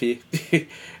kind of iffy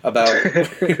about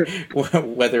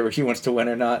whether he wants to win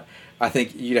or not. I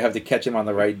think you'd have to catch him on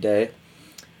the right day.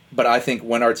 But I think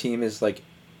when our team is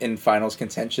in finals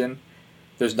contention,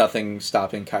 there's nothing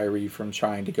stopping Kyrie from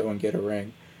trying to go and get a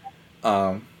ring.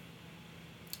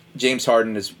 James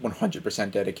Harden is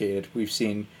 100% dedicated. We've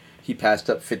seen he passed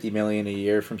up $50 million a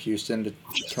year from Houston to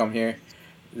come here.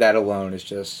 That alone is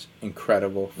just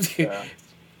incredible. Yeah.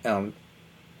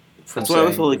 That's why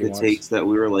I feel like it takes that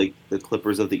we were the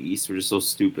Clippers of the East were just so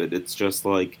stupid. It's just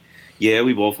Yeah,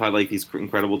 we both had like these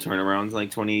incredible turnarounds in,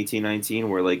 like 2018-19,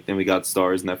 where like then we got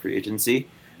stars in that free agency.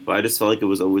 But I just felt like it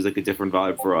was always like a different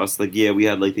vibe for us. Like, yeah, we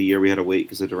had like the year we had to wait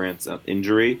because of Durant's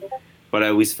injury, but I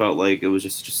always felt like it was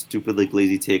just stupid, like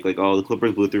lazy take. Like, oh, the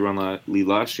Clippers blew through on the lead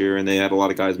last year, and they had a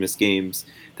lot of guys miss games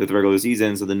through the regular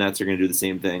season, so the Nets are going to do the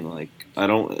same thing. Like, I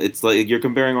don't. It's like you're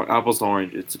comparing apples to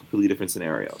orange. It's a completely different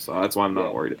scenario. So that's why I'm not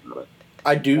Yeah. worried about it.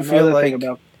 I do feel Another thing like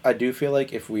about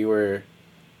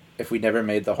if we never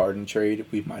made the Harden trade,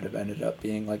 we might have ended up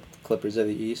being like the Clippers of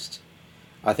the East.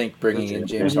 I think bringing in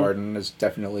James Harden has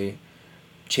definitely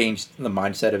changed the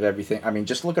mindset of everything. I mean,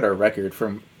 just look at our record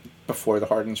from before the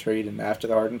Harden trade and after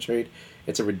the Harden trade.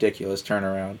 It's a ridiculous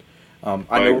turnaround.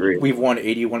 I know agree. we've won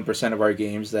 81% of our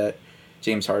games that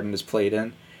James Harden has played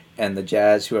in, and the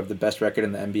Jazz, who have the best record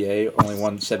in the NBA, only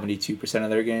won 72% of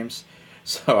their games.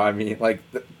 So, I mean, like,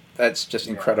 that's just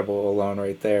incredible alone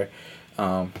right there.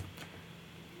 I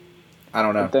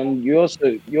don't know. But then you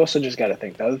also just got to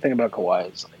think the other thing about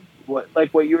Kawhi is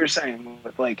what you were saying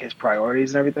with like his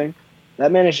priorities and everything.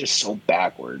 That man is just so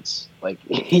backwards. Like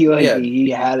Yeah. he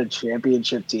had a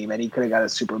championship team and he could have got a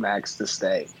supermax to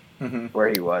stay Mm-hmm. where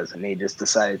he was, and he just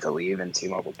decided to leave and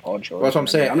team up with Paul George. Well, that's what I'm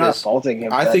saying. I'm not faulting him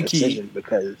for that decision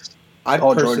because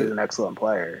Paul George is an excellent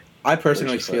player. I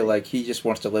personally feel like he just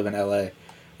wants to live in LA.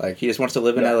 Like he just wants to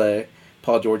live in LA.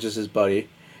 Paul George is his buddy.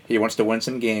 He wants to win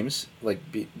some games, like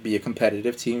be a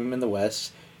competitive team in the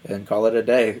West, and call it a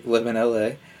day. Live in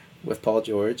LA with Paul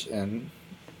George and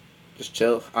just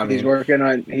chill. I mean, he's working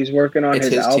on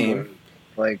his album, team.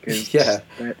 Like his,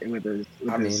 with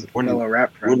his mellow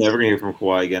rap friends. We're never gonna hear from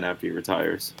Kawhi again after he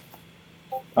retires.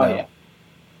 Oh yeah,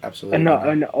 absolutely.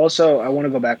 And also I want to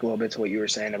go back a little bit to what you were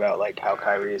saying about like how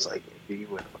Kyrie is like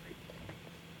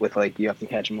with like you have to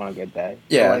catch him on a good day.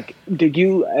 Yeah. So, like, did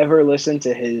you ever listen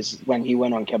to when he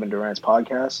went on Kevin Durant's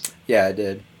podcast? Yeah, I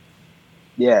did.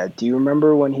 Yeah. Do you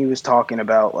remember when he was talking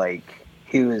about like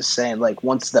he was saying like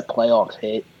once the playoffs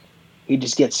hit, he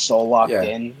just gets so locked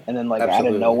in, and then like out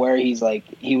of nowhere he's like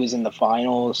he was in the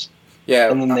finals.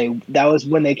 Yeah. And then that was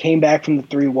when they came back from the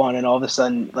 3-1, and all of a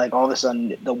sudden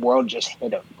the world just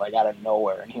hit him like out of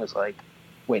nowhere, and he was like,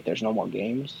 "Wait, there's no more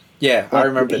games." Yeah, I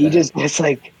remember. He just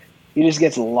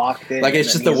gets locked in. Like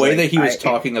it's just the way that he was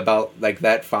talking about like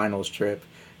that finals trip,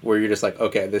 where you're just like,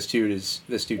 okay, this dude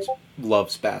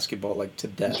loves basketball like to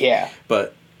death. Yeah.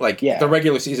 But like the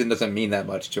regular season doesn't mean that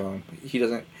much to him. He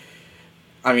doesn't.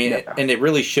 I mean, and it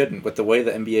really shouldn't. With the way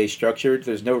the NBA is structured,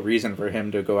 there's no reason for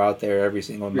him to go out there every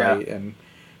single night. And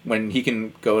when he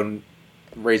can go and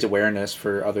raise awareness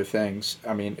for other things,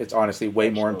 I mean, it's honestly way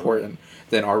more important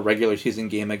than our regular season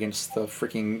game against the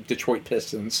freaking Detroit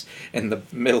Pistons in the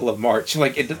middle of March.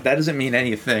 Like, that doesn't mean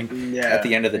anything at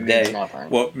the end of the day.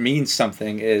 What means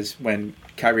something is when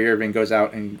Kyrie Irving goes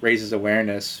out and raises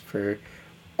awareness for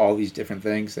all these different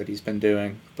things that he's been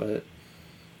doing. But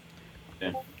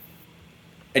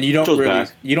and you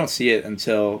don't see it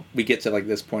until we get to like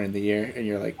this point in the year, and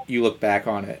you're like, you look back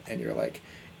on it and you're like,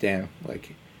 damn,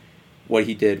 like what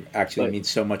he did actually means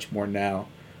so much more now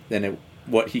than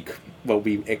what we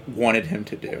wanted him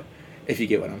to do, if you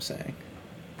get what I'm saying.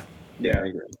 Yeah, I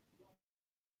agree.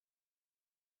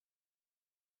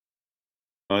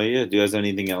 Oh yeah, do you guys have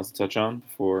anything else to touch on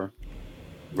before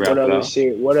wrap what it other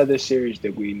up? What other series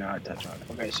did we not touch on?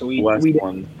 Okay, so we Clippers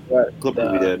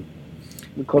we did.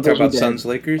 The Clippers talk about Suns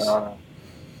Lakers.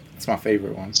 That's my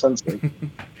favorite one. Suns Lakers.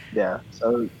 Yeah.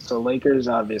 So Lakers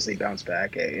obviously bounced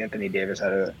back. Anthony Davis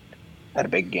had a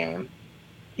big game.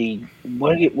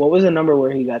 What was the number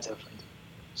where he got to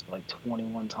like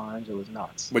 21 times? It was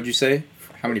nuts. What'd you say?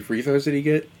 How many free throws did he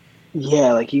get?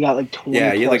 Yeah, like he got like 20.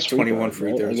 Yeah, he had like 21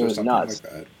 free throws, right? or something nuts.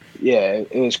 like that. Yeah,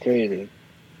 it was crazy.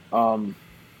 And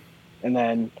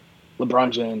then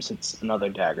LeBron James hits another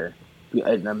dagger,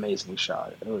 an amazing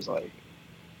shot. It was like,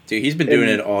 dude, he's been doing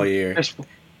it all year.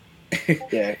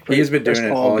 Yeah, he has been doing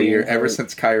it all year. Ever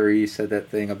since Kyrie said that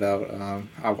thing about,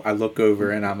 I look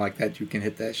over and I'm like, that you can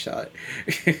hit that shot.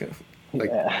 Like,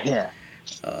 yeah.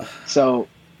 So,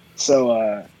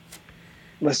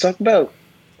 let's talk about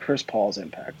Chris Paul's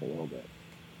impact a little bit.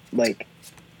 Like,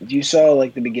 you saw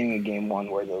like the beginning of Game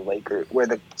 1 where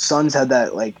the Suns had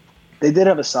that like they did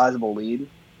have a sizable lead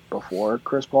before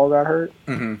Chris Paul got hurt,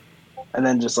 and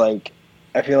then just like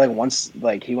I feel like once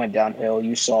like he went downhill,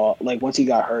 you saw like once he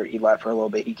got hurt, he left for a little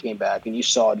bit, he came back, and you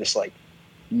saw just like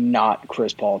not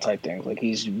Chris Paul type things. Like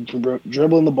he's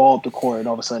dribbling the ball up the court, and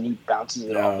all of a sudden he bounces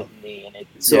it off his knee, and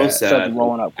it's so sad. Starts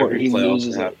rolling up court. He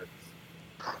loses it.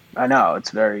 I know it's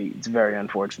very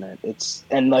unfortunate.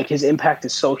 And like his impact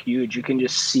is so huge. You can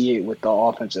just see it with the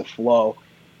offensive flow.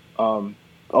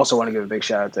 Also want to give a big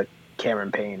shout out to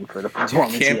Cameron Payne for the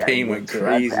performance. Cam he had Payne in went game 2.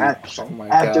 crazy. Oh my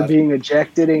After god. being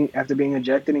ejected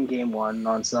in game 1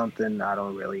 on something, I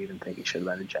don't really even think he should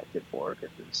have been ejected for it.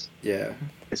 Yeah.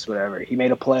 It's whatever. He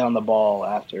made a play on the ball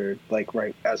after, like,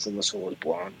 right as the whistle was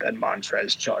blown. Then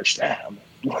Montrez charged at him,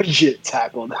 legit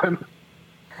tackled him,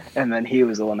 and then he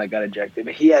was the one that got ejected.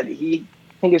 But I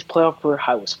think his playoff career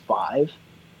high was 5.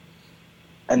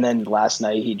 And then last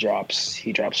night he drops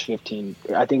 15.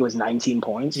 I think it was 19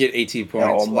 points. He had 18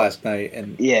 points last night,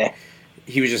 and yeah,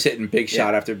 he was just hitting big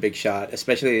shot after big shot,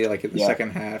 especially like in the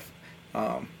second half.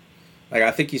 Like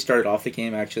I think he started off the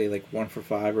game actually like 1 for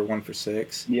 5 or 1 for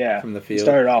 6. From the field. He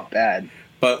started off bad,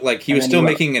 but like he was still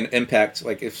making an impact,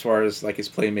 like as far as like his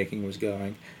playmaking was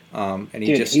going, and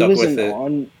he just stuck with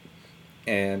it.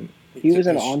 And he was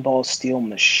an on-ball steal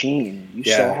machine. You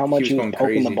saw how much he was poking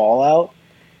crazy. The ball out.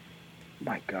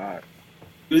 My God.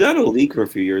 He was out of the league for a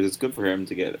few years. It's good for him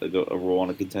to get a role on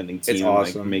a contending team. It's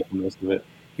awesome. And like, make the most of it.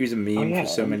 He was a meme for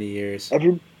so many years.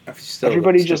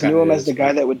 Everybody just knew him as the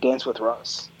guy that would dance with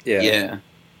Russ. Yeah.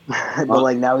 But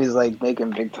like now he's like making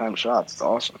big time shots. It's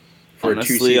awesome.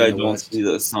 Honestly, I don't see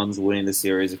the Suns winning the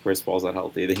series if Chris Paul's not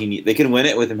healthy. They can win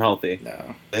it with him healthy.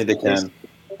 No, I think they can.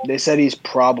 They said he's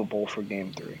probable for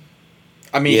Game 3.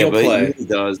 I mean, he'll play. He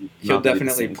does. He'll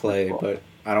definitely play, but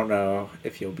I don't know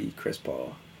if he'll be Chris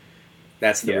Paul.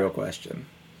 That's the real question.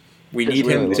 We need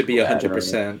him to be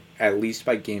 100% at least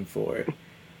by Game 4.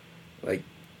 Like,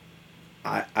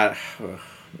 oh,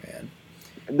 man.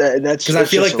 That's because I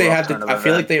feel like they have to. I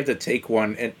feel like they have to take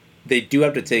one, and they do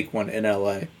have to take one in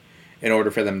LA in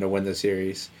order for them to win the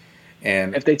series.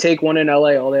 And if they take one in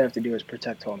LA, all they have to do is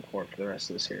protect home court for the rest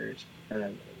of the series, and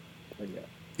then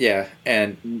yeah,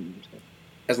 and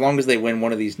as long as they win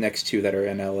one of these next 2 that are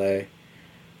in LA,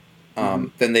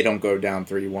 then they don't go down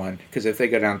 3-1. Because if they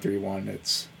go down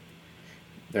 3-1,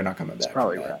 they're not coming back.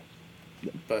 Probably right.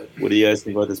 But what do you guys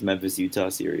think about this Memphis Utah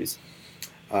series?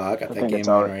 I got that game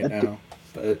on right now.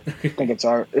 But I think it's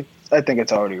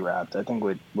already wrapped. I think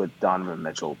with Donovan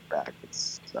Mitchell back,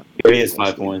 he has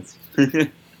 5 points.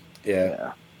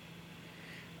 Yeah.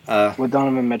 With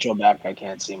Donovan Mitchell back, I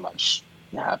can't see much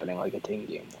happening like a team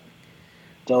game.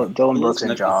 Dylan Brooks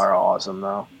and Ja are awesome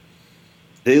though.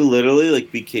 They literally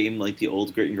became the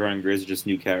old grit and grind Grizz, just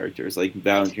new characters like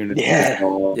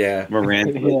Valanciunas,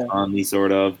 Morant, Conley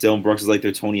sort of. Dylan Brooks is like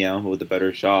their Tony Allen with a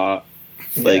better shot.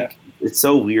 It's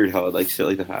so weird how shit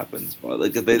like that happens, but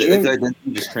the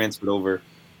identity just transferred over.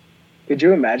 Could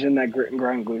you imagine that grit and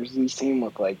grind Grizzlies team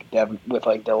with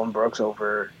Dylan Brooks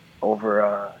over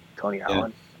Tony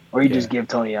Allen, or you just give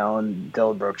Tony Allen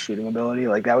Dylan Brooks shooting ability?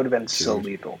 Like that would have been so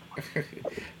lethal.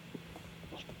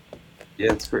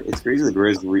 Yeah, it's crazy the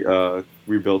Grizz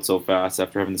rebuilt so fast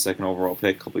after having the second overall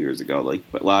pick a couple years ago.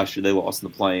 But last year they lost in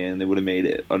the play-in. They would have made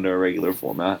it under a regular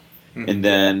format. Mm-hmm. And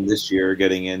then this year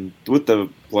getting in with the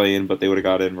play-in, but they would have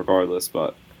got in regardless.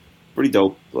 But pretty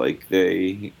dope.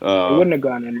 They wouldn't have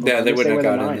gone in. Yeah, they wouldn't have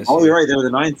gone in this year. Oh, you're right. They were the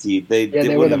 9th seed. They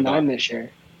were the 9 this year.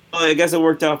 Well, I guess it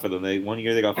worked out for them. One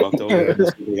year they got fucked over, and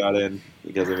this year they got in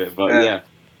because of it. But yeah.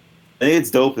 I think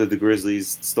it's dope that the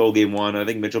Grizzlies stole Game 1. I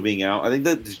think Mitchell being out. I think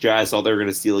that the Jazz thought they were going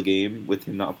to steal a game with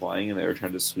him not playing, and they were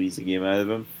trying to squeeze the game out of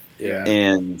him. Yeah.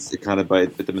 And it kind of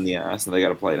bit them in the ass, and they got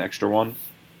to play an extra one.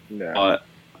 Yeah. But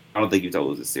I don't think Utah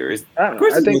loses series. I don't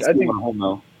know. I think home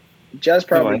though. Jazz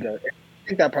probably goes. I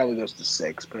think that probably goes to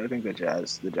 6, but I think the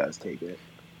Jazz take it.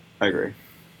 I agree.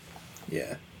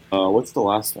 Yeah. What's the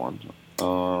last one? We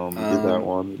did that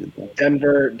one. We did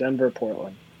that. Denver,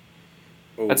 Portland.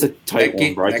 That's a tight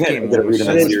one, bro. I can't read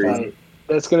that series.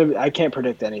 That's gonna be. I can't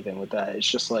predict anything with that. It's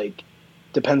just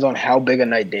depends on how big a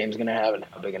night Dame's gonna have and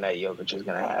how big a night Jokic is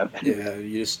gonna have. Yeah,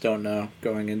 you just don't know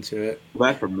going into it.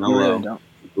 Back from Melo, the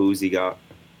booze he got.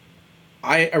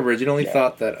 I originally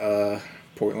thought that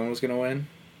Portland was gonna win,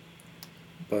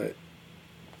 but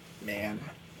man,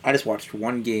 I just watched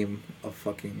one game of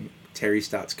fucking Terry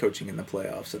Stotts coaching in the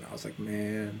playoffs, and I was like,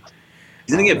 man.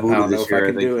 He's going to get booted this year.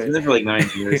 He's been there for 9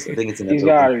 years. I think it's He's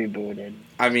got to be booted.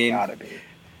 I mean,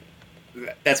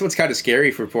 that's what's kind of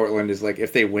scary for Portland is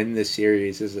if they win this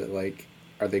series, is it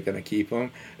are they going to keep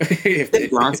him? If they've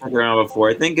gone second round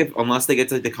before. I think unless they get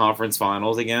to the conference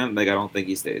finals again, I don't think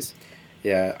he stays.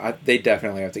 Yeah, they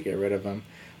definitely have to get rid of him.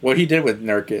 What he did with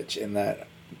Nurkic in that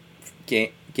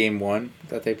game 1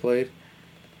 that they played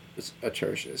was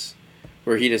atrocious.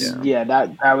 Where he just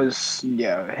that was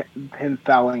him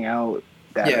fouling out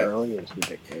that early is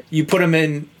ridiculous. You put him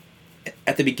in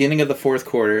at the beginning of the fourth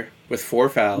quarter with 4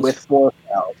 fouls.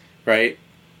 Right?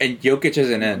 And Jokic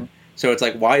isn't in. So it's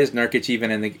why is Nurkic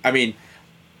even in the... I mean,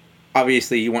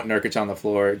 obviously you want Nurkic on the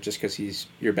floor just because he's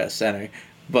your best center.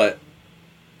 But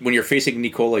when you're facing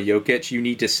Nikola Jokic, you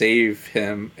need to save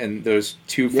him and those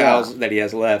 2 fouls that he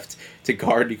has left to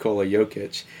guard Nikola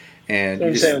Jokic. And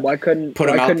you just why couldn't put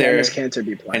him out there, Enes Kanter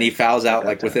be playing? And he fouls out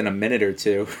like within a minute or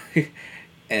two.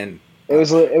 And it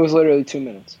was literally 2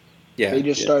 minutes. Yeah, they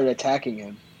just started attacking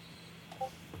him.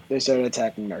 They started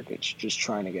attacking Nurkic, just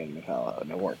trying to get him to foul out,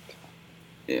 and it worked.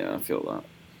 Yeah, I feel that.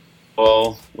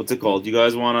 Well, what's it called? Do you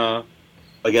guys want to,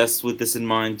 I guess with this in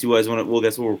mind, do you guys want to, we'll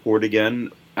record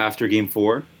again after Game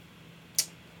 4?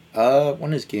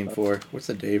 When is Game 4? What's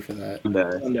the day for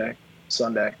that?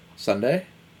 Sunday.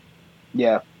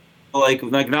 Yeah. Like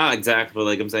not exactly, but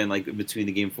like I'm saying, like in between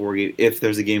the Game 4 game, if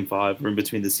there's a Game 5, or in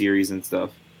between the series and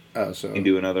stuff. Oh, so you can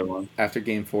do another one after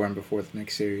Game 4 and before the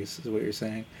next series is what you're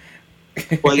saying.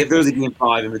 Well, like if there's a Game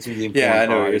 5 in between Game 4 and 5, I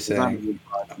know what you're saying.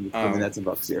 Nets and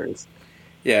Bucks series.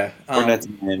 Yeah, or Nets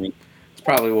and Miami. It's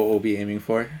probably what we'll be aiming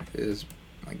for. Is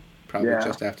like probably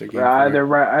just after Game 4. Either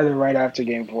right after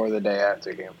Game 4 or the day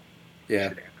after Game 4.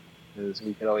 Yeah, because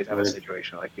we could always have a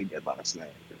situation like we did last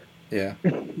night. Yeah,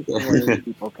 where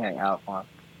people can't have fun.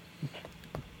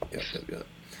 Yep.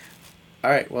 All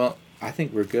right, well, I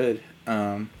think we're good. We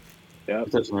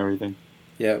touched on everything.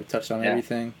 Yeah, we touched on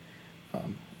everything.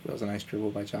 That was a nice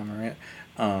dribble by John Morant.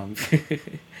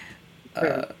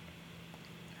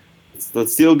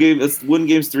 Let's win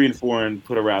games 3 and 4 and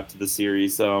put a wrap to the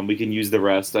series. We can use the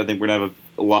rest. I think we're gonna have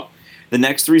a lot. The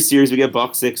next 3 series we get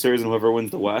Bucks, Sixers, and whoever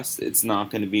wins the West. It's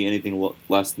not going to be anything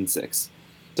less than 6.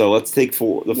 So let's take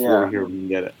 4 here when we can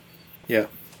get it. Yeah.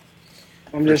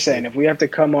 I'm just saying, if we have to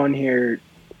come on here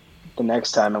the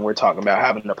next time and we're talking about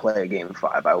having to play a Game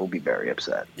 5, I will be very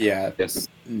upset. Yeah, yes,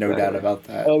 no doubt about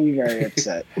that. I'll be very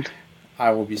upset.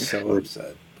 I will be so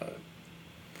upset, but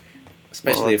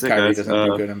especially if Kyrie doesn't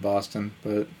do good in Boston.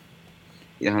 But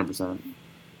yeah, 100%.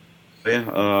 Yeah,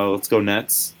 let's go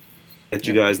Nets. Catch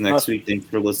you guys next week. Thanks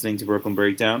for listening to Brooklyn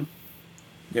Breakdown.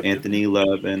 Anthony,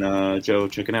 Lev, and Joe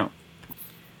checking out.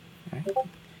 All right.